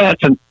Lance.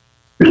 And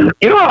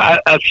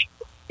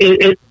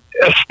it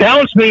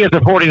astounds me as a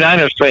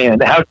 49ers fan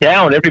how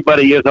down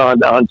everybody is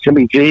on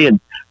Jimmy G, and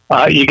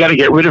you got to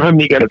get rid of him.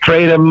 You got to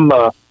trade him.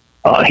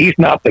 He's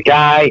not the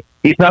guy.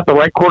 He's not the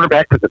right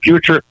quarterback for the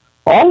future.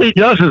 All he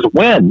does is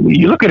win.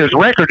 You look at his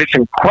record; it's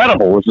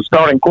incredible as a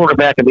starting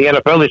quarterback in the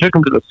NFL. He took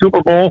him to the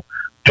Super Bowl,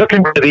 took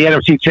him to the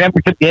NFC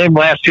Championship game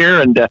last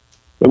year, and it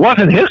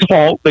wasn't his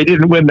fault they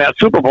didn't win that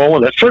Super Bowl,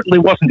 and it certainly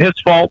wasn't his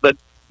fault that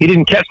he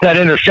didn't catch that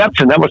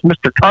interception. That was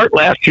Mr. Tart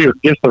last year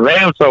against the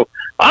Rams. So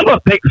I'm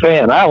a big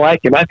fan. I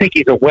like him. I think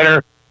he's a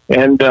winner,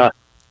 and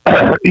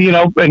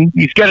and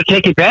he's got to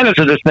take advantage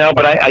of this now.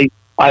 But I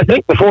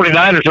think the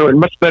 49ers are in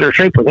much better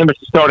shape with him as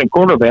the starting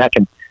quarterback.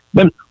 And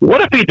then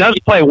what if he does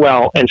play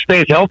well and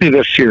stays healthy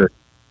this year?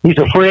 He's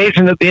a free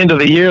agent at the end of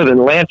the year.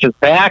 Then Lance is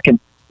back, and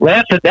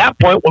Lance at that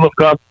point will have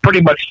gone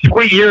pretty much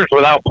 3 years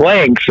without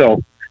playing.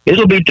 So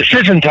it'll be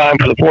decision time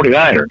for the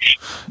 49ers.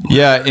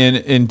 Yeah,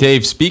 and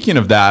Dave, speaking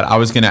of that, I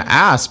was going to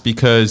ask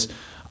because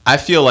I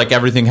feel like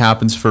everything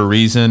happens for a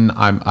reason.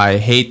 I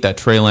hate that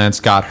Trey Lance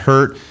got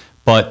hurt,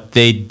 but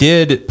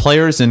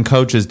players and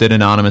coaches did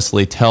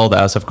anonymously tell the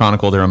SF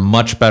Chronicle they're a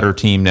much better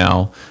team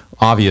now,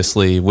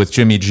 obviously, with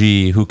Jimmy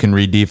G, who can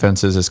read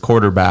defenses as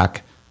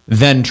quarterback,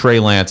 than Trey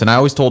Lance. And I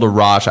always told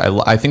Arash,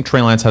 I think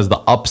Trey Lance has the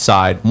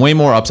upside, way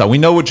more upside. We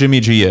know what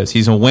Jimmy G is.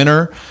 He's a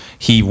winner.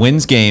 He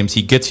wins games.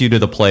 He gets you to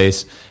the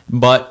place,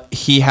 but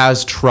he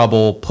has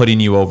trouble putting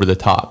you over the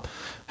top.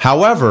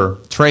 However,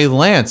 Trey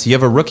Lance, you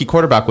have a rookie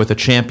quarterback with a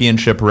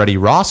championship-ready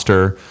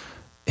roster.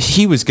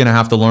 He was going to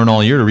have to learn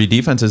all year to read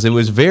defenses. It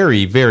was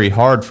very, very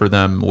hard for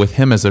them with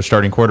him as their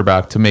starting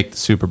quarterback to make the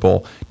Super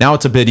Bowl. Now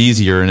it's a bit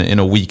easier in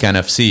a weak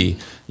NFC,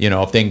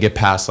 if they can get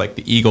past like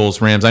the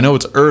Eagles, Rams. I know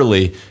it's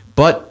early,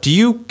 but do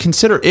you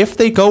consider if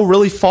they go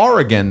really far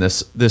again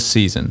this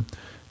season,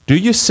 do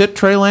you sit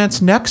Trey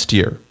Lance next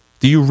year?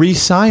 Do you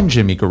re-sign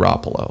Jimmy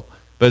Garoppolo?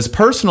 Because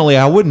personally,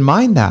 I wouldn't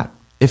mind that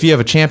if you have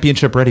a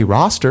championship-ready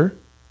roster.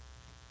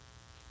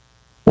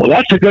 Well,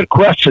 that's a good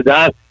question.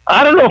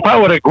 I don't know if I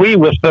would agree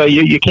with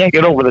you can't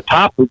get over the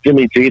top with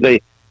Jimmy G.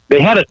 They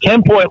had a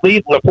 10-point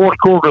lead in the fourth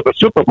quarter of the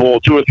Super Bowl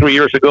 2 or 3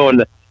 years ago,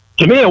 and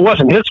to me, it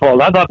wasn't his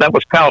fault. I thought that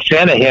was Kyle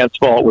Shanahan's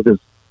fault with his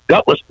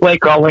gutless play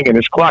calling and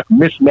his clock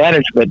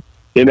mismanagement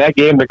in that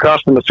game that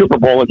cost him the Super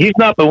Bowl. And he's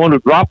not the one who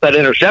dropped that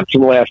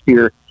interception last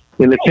year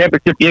in the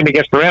championship game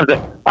against the Rams.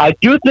 I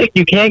do think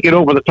you can't get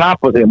over the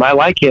top with him. I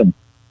like him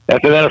as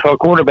an NFL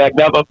quarterback.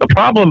 Now, the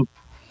problem,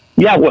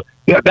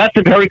 that's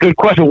a very good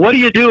question. What do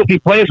you do if he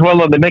plays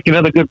well and they make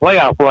another good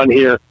playoff run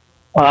here?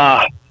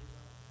 I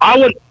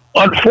would,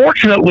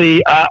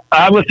 unfortunately,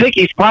 I would think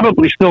he's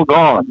probably still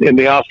gone in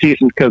the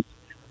offseason because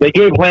they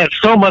gave Lance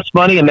so much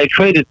money and they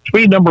traded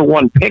 3 number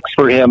 1 picks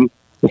for him.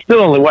 He's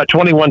still only,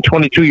 21,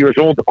 22 years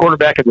old, the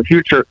quarterback of the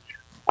future.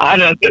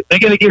 They're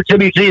going to give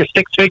Jimmy G a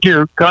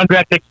 6-figure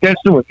contract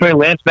extension with Trey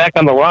Lance back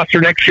on the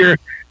roster next year.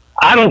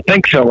 I don't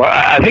think so.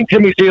 I think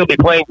Jimmy G will be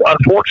playing,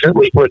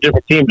 unfortunately, for a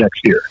different team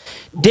next year.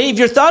 Dave,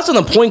 your thoughts on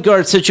the point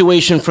guard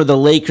situation for the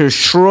Lakers?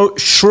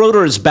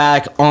 Schroeder's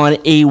back on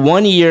a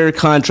 1-year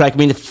contract. I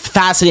mean, a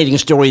fascinating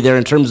story there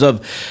in terms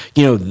of,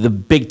 the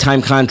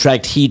big-time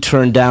contract he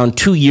turned down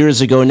 2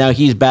 years ago. Now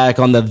he's back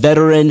on the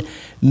veteran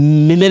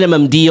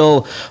minimum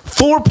deal.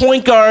 4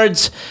 point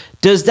guards.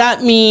 Does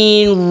that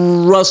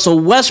mean Russell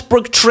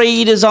Westbrook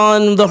trade is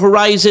on the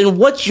horizon?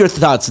 What's your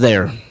thoughts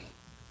there?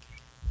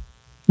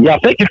 Yeah,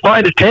 if they can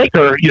find a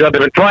taker, they've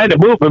been trying to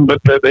move him,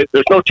 but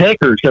there's no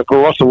takers except for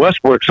Russell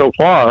Westbrook so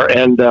far.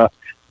 And,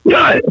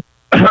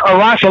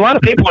 Arash, a lot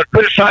of people are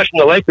criticizing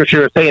the Lakers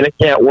here and saying it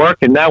can't work.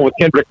 And now with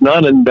Kendrick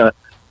Nunn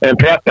and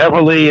Pat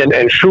Beverly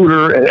and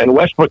Schroeder and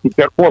Westbrook, you've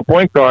got 4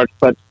 point guards.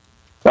 But,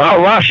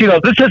 Arash,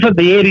 this isn't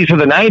the 80s or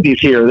the 90s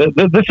here.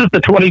 This is the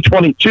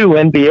 2022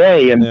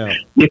 NBA. And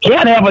you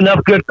can't have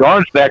enough good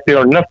guards back there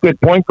or enough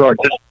good point guards.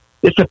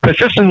 It's a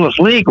positionless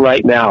league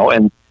right now.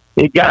 And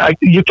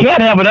you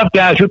can't have enough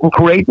guys who can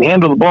create and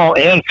handle the ball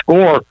and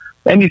score,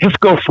 and you just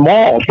go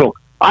small. So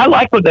I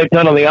like what they've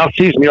done on the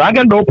offseason. I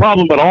got no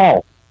problem at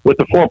all with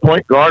the 4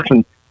 point guards,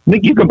 and I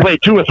think you can play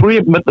 2 or 3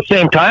 of them at the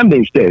same time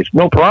these days.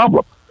 No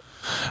problem.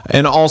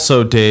 And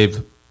also,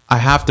 Dave, I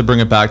have to bring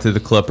it back to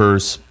the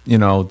Clippers.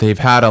 They've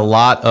had a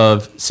lot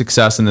of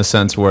success in the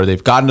sense where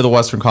they've gotten to the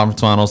Western Conference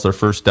Finals, their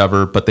first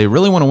ever, but they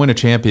really want to win a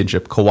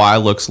championship.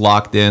 Kawhi looks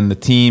locked in. The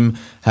team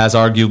has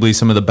arguably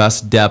some of the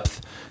best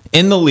depth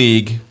in the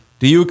league,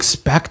 do you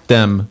expect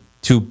them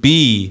to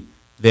be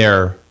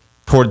there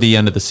toward the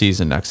end of the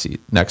season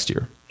next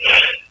year?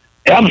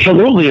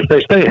 Absolutely, if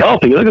they stay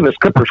healthy. Look at this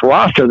Clippers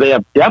roster. They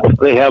have depth.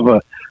 They have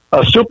a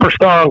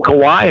superstar in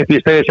Kawhi if he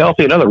stays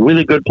healthy, another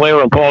really good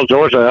player in Paul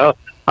George. I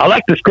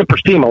like this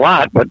Clippers team a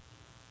lot, but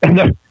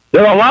they're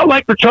a lot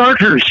like the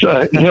Chargers.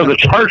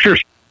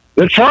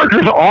 The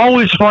Chargers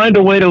always find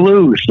a way to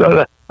lose.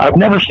 I've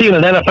never seen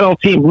an NFL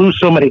team lose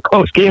so many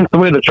close games the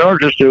way the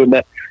Chargers do.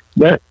 And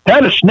they're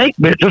kind of snake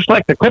bit, just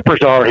like the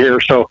Clippers are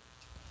here. So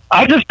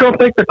I just don't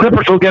think the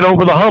Clippers will get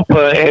over the hump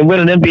and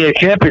win an NBA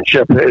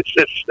championship.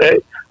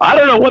 I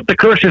don't know what the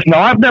curse is now.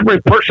 I've never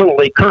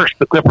personally cursed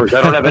the Clippers.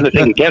 I don't have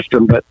anything against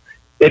them, but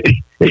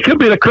it could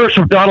be the curse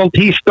of Donald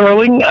T.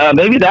 Sterling.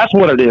 Maybe that's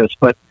what it is.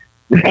 But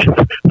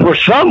for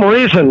some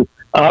reason,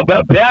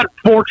 bad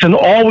fortune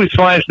always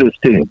finds this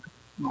team.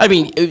 I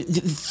mean,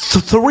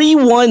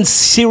 3-1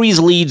 series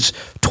leads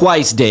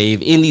twice,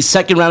 Dave, in the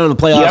second round of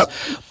the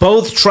playoffs,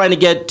 both trying to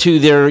get to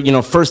their,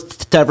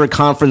 first ever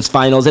conference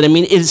finals. And I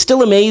mean, it's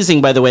still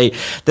amazing, by the way,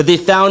 that they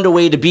found a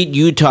way to beat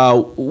Utah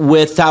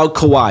without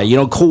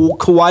Kawhi.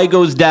 Kawhi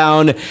goes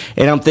down,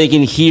 and I'm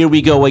thinking, here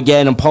we go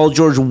again. And Paul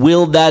George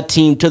willed that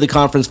team to the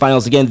conference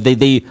finals again.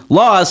 They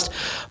lost,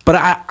 but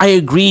I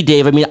agree,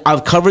 Dave. I mean,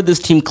 I've covered this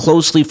team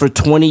closely for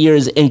 20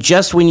 years, and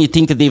just when you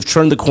think that they've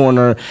turned the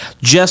corner,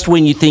 just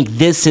when you think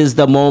this is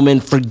the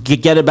moment,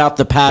 forget about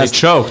the past. They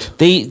choked.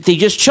 They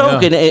just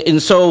choke. Yeah.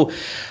 And so,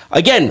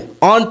 again,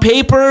 on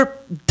paper,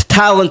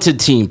 talented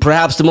team,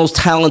 perhaps the most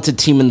talented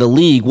team in the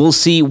league. We'll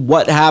see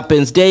what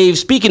happens. Dave,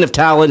 speaking of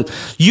talent,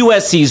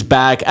 USC's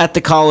back at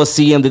the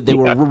Coliseum. They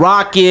were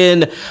rocking.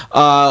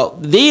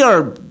 They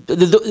are...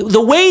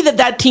 The way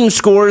that team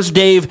scores,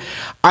 Dave,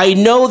 I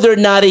know they're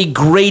not a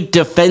great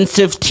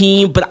defensive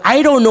team, but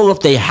I don't know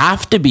if they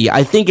have to be.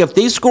 I think if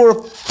they score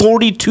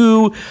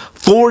 42,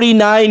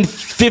 49,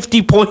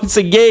 50 points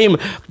a game,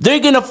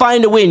 they're going to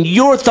find a win.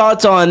 Your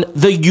thoughts on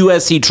the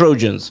USC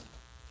Trojans?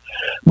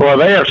 Well,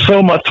 they are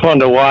so much fun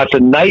to watch,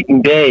 and night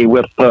and day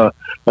with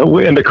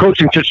in the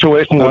coaching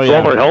situation with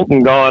Gomer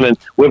Hilton gone, and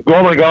with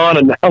Gomer gone,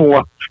 and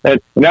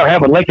now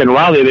having Lincoln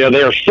Riley there.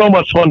 They are so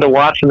much fun to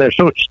watch, and they're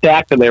so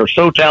stacked, and they are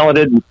so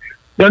talented. And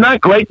they're not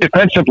great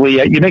defensively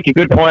yet. You make a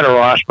good point,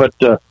 Arash, but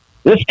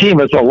this team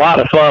is a lot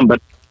of fun.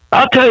 But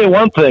I'll tell you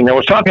one thing. I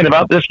was talking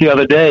about this the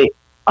other day.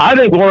 I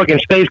think Oregon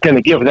State's going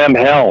to give them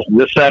hell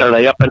this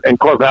Saturday up in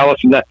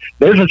Corvallis. And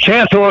there's a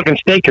chance Oregon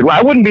State could.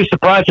 I wouldn't be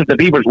surprised if the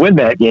Beavers win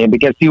that game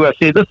against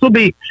USC. This will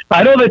be.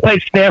 I know they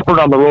played Stanford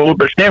on the road,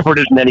 but Stanford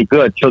isn't any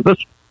good. So this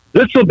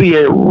will be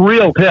a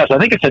real test. I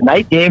think it's a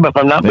night game, if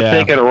I'm not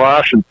mistaken,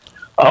 Arash. And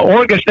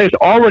Oregon State's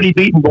already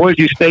beaten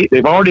Boise State.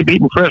 They've already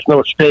beaten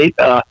Fresno State.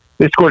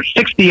 They scored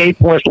 68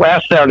 points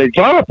last Saturday.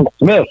 Jonathan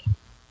Smith,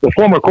 the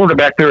former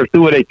quarterback there, is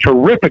doing a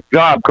terrific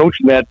job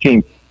coaching that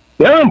team.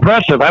 They're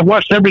impressive. I've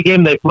watched every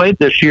game they played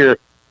this year.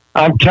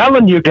 I'm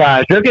telling you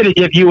guys, they're going to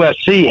give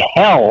USC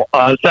hell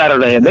on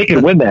Saturday, and they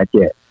can win that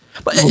game.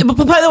 But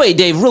by the way,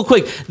 Dave, real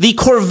quick, the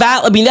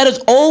Corvallis, I mean, that is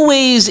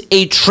always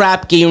a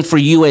trap game for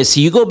USC.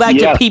 You go back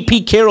to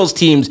Pete Carroll's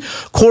teams,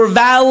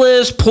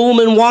 Corvallis,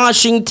 Pullman,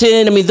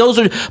 Washington. I mean,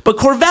 but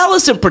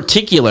Corvallis in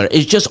particular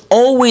is just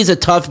always a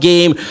tough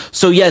game.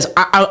 So, yes,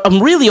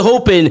 I'm really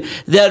hoping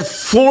that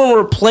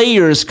former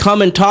players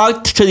come and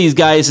talk to these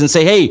guys and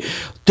say, hey,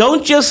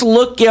 don't just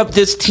look at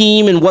this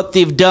team and what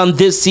they've done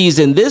this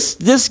season.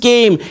 This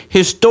game,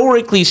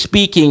 historically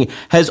speaking,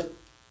 has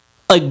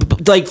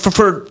like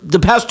for the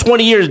past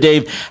 20 years,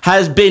 Dave,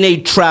 has been a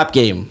trap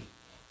game.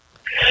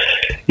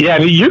 Yeah, I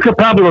mean, you could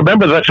probably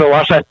remember that show.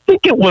 I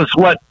think it was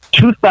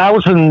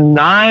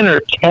 2009 or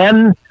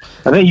 10.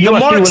 I think USC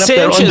Mark went up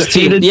there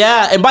undefeated. Team.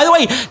 Yeah, and by the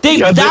way,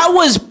 that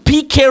was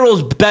Pete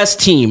Carroll's best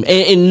team,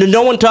 and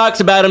no one talks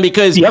about him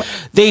because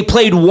they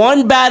played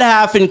one bad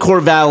half in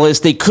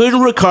Corvallis. They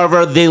couldn't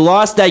recover. They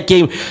lost that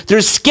game.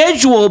 Their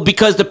schedule,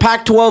 because the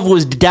Pac-12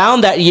 was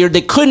down that year,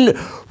 they couldn't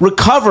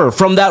recover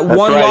from that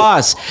one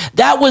loss.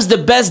 That was the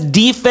best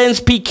defense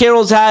Pete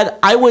Carroll's had.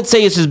 I would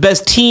say it's his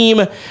best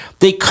team.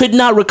 They could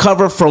not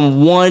recover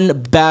from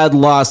one bad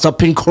loss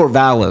up in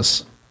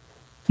Corvallis.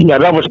 Yeah,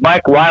 that was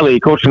Mike Riley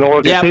coaching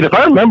Oregon State. If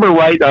I remember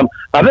right,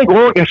 I think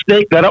Oregon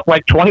State got up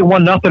like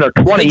 21-0 or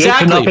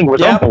 28-0. It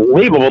was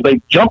unbelievable.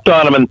 They jumped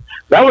on them, and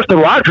that was the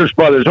Rogers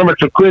brothers. Remember,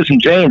 Quiz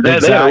and James. They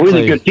had a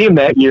really good team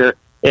that year.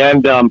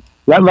 And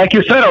like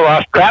you said,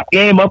 a trap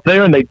game up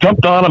there, and they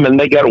jumped on them, and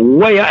they got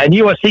way out. And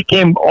USC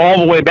came all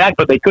the way back,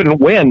 but they couldn't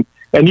win.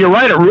 And you're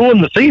right, it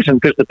ruined the season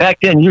because the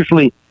Pac-10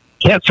 usually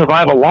can't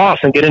survive a loss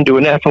and get into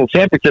a national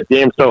championship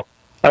game. So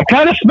I'm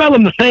kind of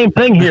smelling the same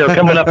thing here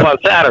coming up on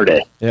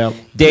Saturday. Yeah,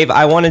 Dave,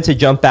 I wanted to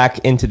jump back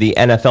into the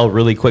NFL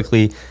really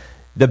quickly.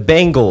 The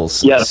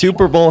Bengals,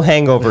 Super Bowl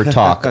hangover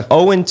talk.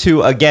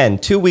 0-2 again,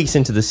 2 weeks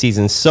into the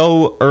season.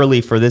 So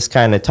early for this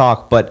kind of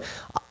talk, but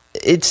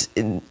it's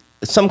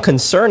some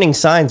concerning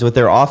signs with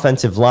their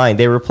offensive line.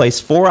 They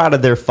replaced 4 out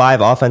of their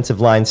 5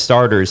 offensive line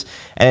starters,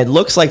 and it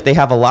looks like they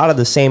have a lot of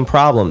the same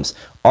problems.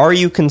 Are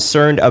you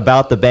concerned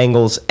about the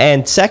Bengals?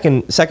 And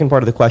second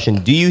part of the question,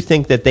 do you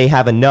think that they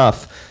have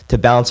enough to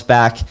bounce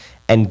back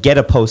and get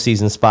a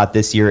postseason spot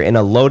this year in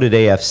a loaded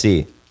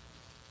AFC?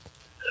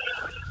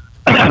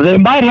 They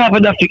might have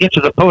enough to get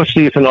to the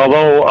postseason,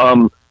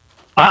 although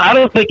I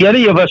don't think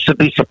any of us should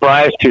be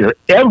surprised here.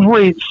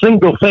 Every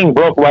single thing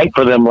broke right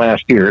for them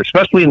last year,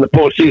 especially in the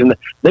postseason.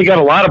 They got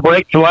a lot of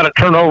breaks, a lot of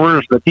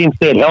turnovers. The team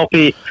stayed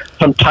healthy,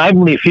 some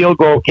timely field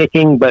goal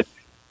kicking. But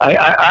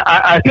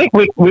I think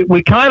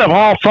we kind of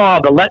all saw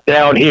the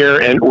letdown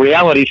here and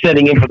reality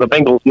setting in for the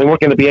Bengals. And they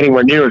weren't going to be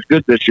anywhere near as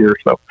good this year.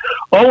 So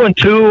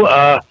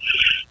 0-2.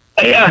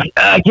 Yeah,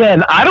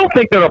 again, I don't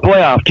think they're a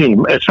playoff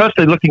team,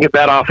 especially looking at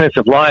that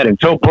offensive line. And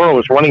Joe Burrow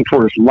is running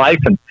for his life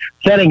and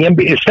setting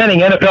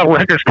NFL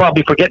records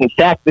probably for getting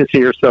sacked this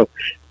year. So,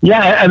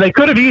 yeah, and they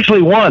could have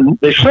easily won.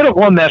 They should have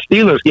won that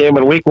Steelers game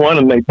in week 1,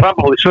 and they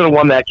probably should have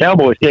won that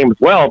Cowboys game as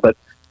well. But,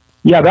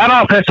 yeah,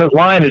 that offensive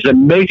line is a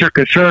major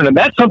concern, and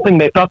that's something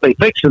they thought they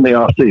fixed in the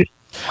offseason.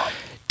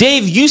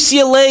 Dave,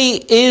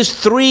 UCLA is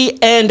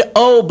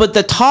 3-0, but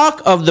the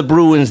talk of the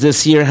Bruins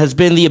this year has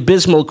been the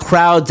abysmal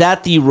crowds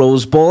at the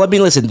Rose Bowl. I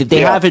mean, listen,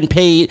 they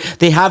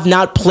have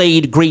not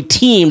played great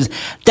teams.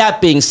 That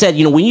being said,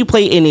 when you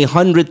play in a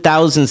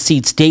 100,000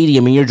 seat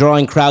stadium and you're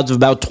drawing crowds of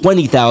about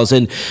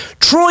 20,000,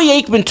 Troy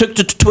Aikman took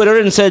to Twitter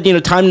and said,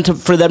 time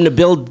for them to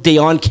build the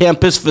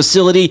on-campus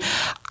facility.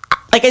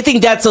 I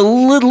think that's a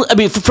little...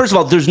 first of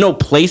all, there's no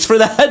place for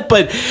that.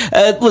 But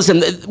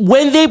listen,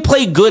 when they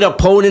play good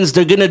opponents,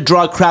 they're going to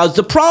draw crowds.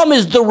 The problem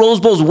is the Rose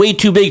Bowl is way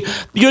too big.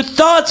 Your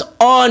thoughts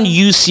on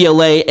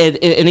UCLA?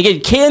 And again,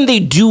 can they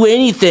do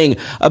anything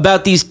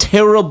about these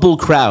terrible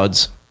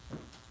crowds?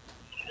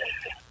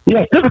 Yeah,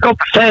 it's difficult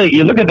to say.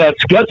 You look at that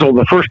schedule,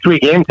 the first 3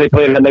 games they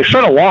played, and they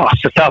should have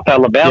lost to South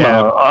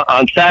Alabama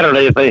on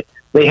Saturday.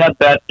 They had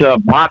that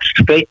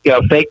botched fake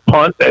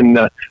punt and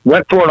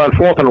went for it on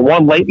 4th and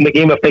 1 late in the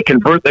game. If they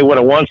convert, they would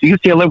have won. So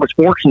UCLA was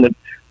fortunate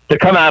to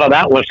come out of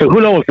that one. So who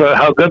knows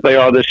how good they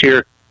are this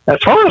year.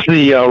 As far as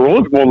the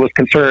Rose Bowl is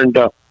concerned,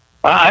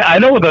 I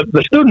know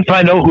the students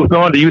I know who've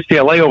gone to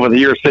UCLA over the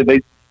years say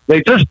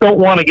they just don't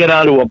want to get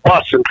onto a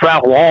bus and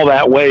travel all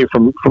that way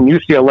from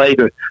UCLA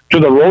to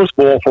the Rose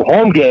Bowl for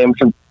home games.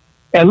 And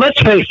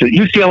let's face it,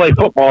 UCLA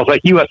football is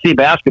like USC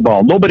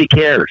basketball. Nobody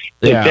cares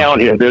down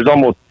here. There's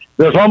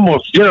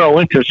almost zero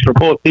interest for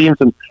both teams.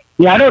 And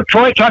yeah, I know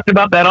Troy talked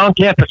about that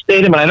on-campus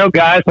stadium, and I know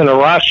guys in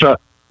Russia,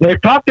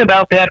 they've talked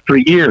about that for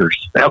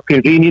years, how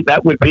convenient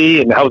that would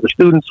be and how the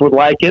students would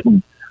like it.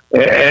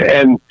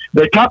 And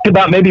they talked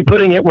about maybe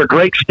putting it where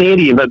Drake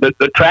Stadium,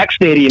 the track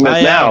stadium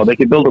is now. They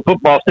could build a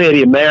football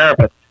stadium there,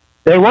 but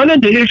they run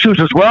into issues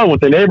as well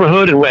with the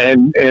neighborhood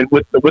and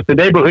with the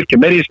neighborhood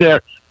committees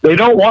there. They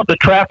don't want the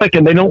traffic,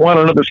 and they don't want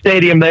another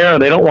stadium there,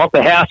 and they don't want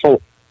the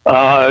hassle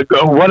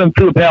running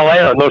through Bel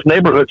Air in those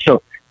neighborhoods.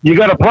 So you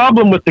got a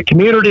problem with the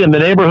community and the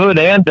neighborhood,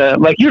 and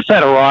like you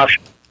said, Arash,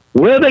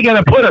 where are they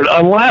going to put it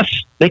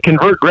unless they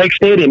convert Drake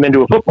Stadium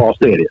into a football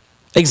stadium?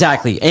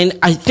 Exactly. And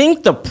I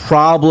think the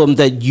problem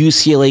that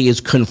UCLA is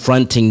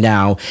confronting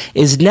now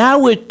is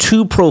with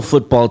 2 pro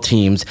football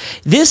teams.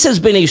 This has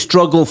been a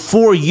struggle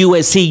for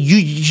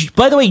USC.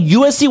 By the way,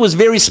 USC was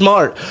very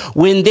smart.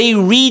 When they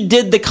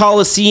redid the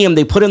Coliseum,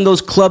 they put in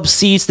those club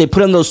seats, they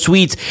put in those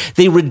suites,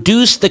 they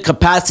reduced the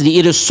capacity.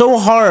 It is so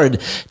hard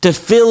to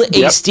fill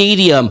a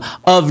stadium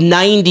of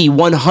 90,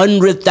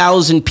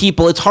 100,000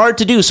 people. It's hard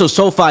to do. So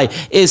SoFi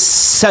is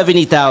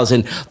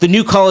 70,000. The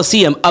new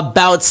Coliseum,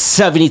 about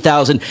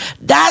 70,000.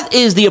 That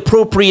is the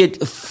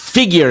appropriate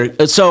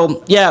figure.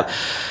 So, yeah.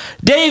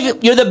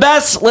 Dave, you're the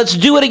best. Let's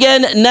do it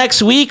again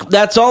next week.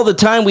 That's all the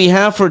time we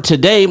have for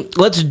today.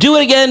 Let's do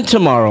it again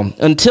tomorrow.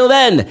 Until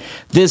then,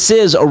 this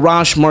is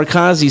Arash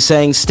Markazi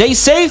saying stay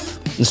safe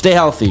and stay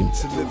healthy.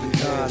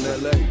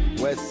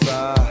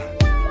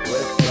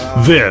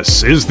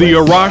 This is the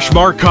Arash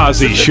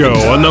Markazi Show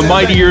on the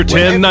Mightier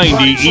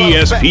 1090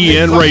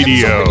 ESPN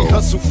Radio.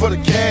 Hustle for the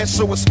cash,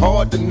 so it's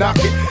hard to knock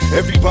it.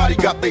 Everybody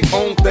got their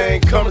own thing,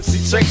 currency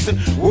chasing.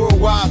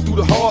 Worldwide through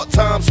the hard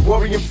times,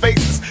 worrying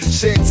faces.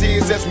 Shed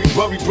tears as we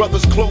bury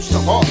brothers close to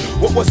heart.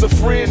 What was a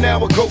friend,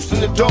 now a ghost in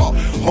the dark.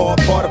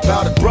 Hard part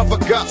about it, brother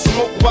got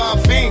smoked by a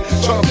fiend.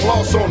 Trying to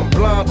floss on him,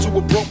 blind to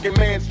a broken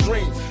man's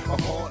dream.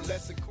 A hard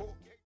lesson.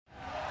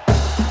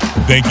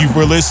 Thank you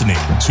for listening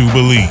to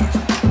Believe.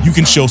 You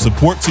can show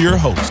support to your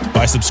host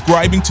by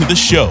subscribing to the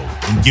show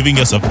and giving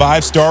us a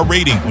 5-star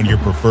rating on your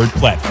preferred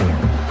platform.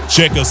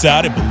 Check us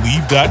out at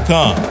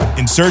Believe.com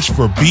and search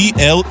for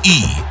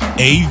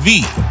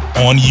BLEAV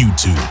on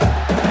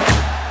YouTube.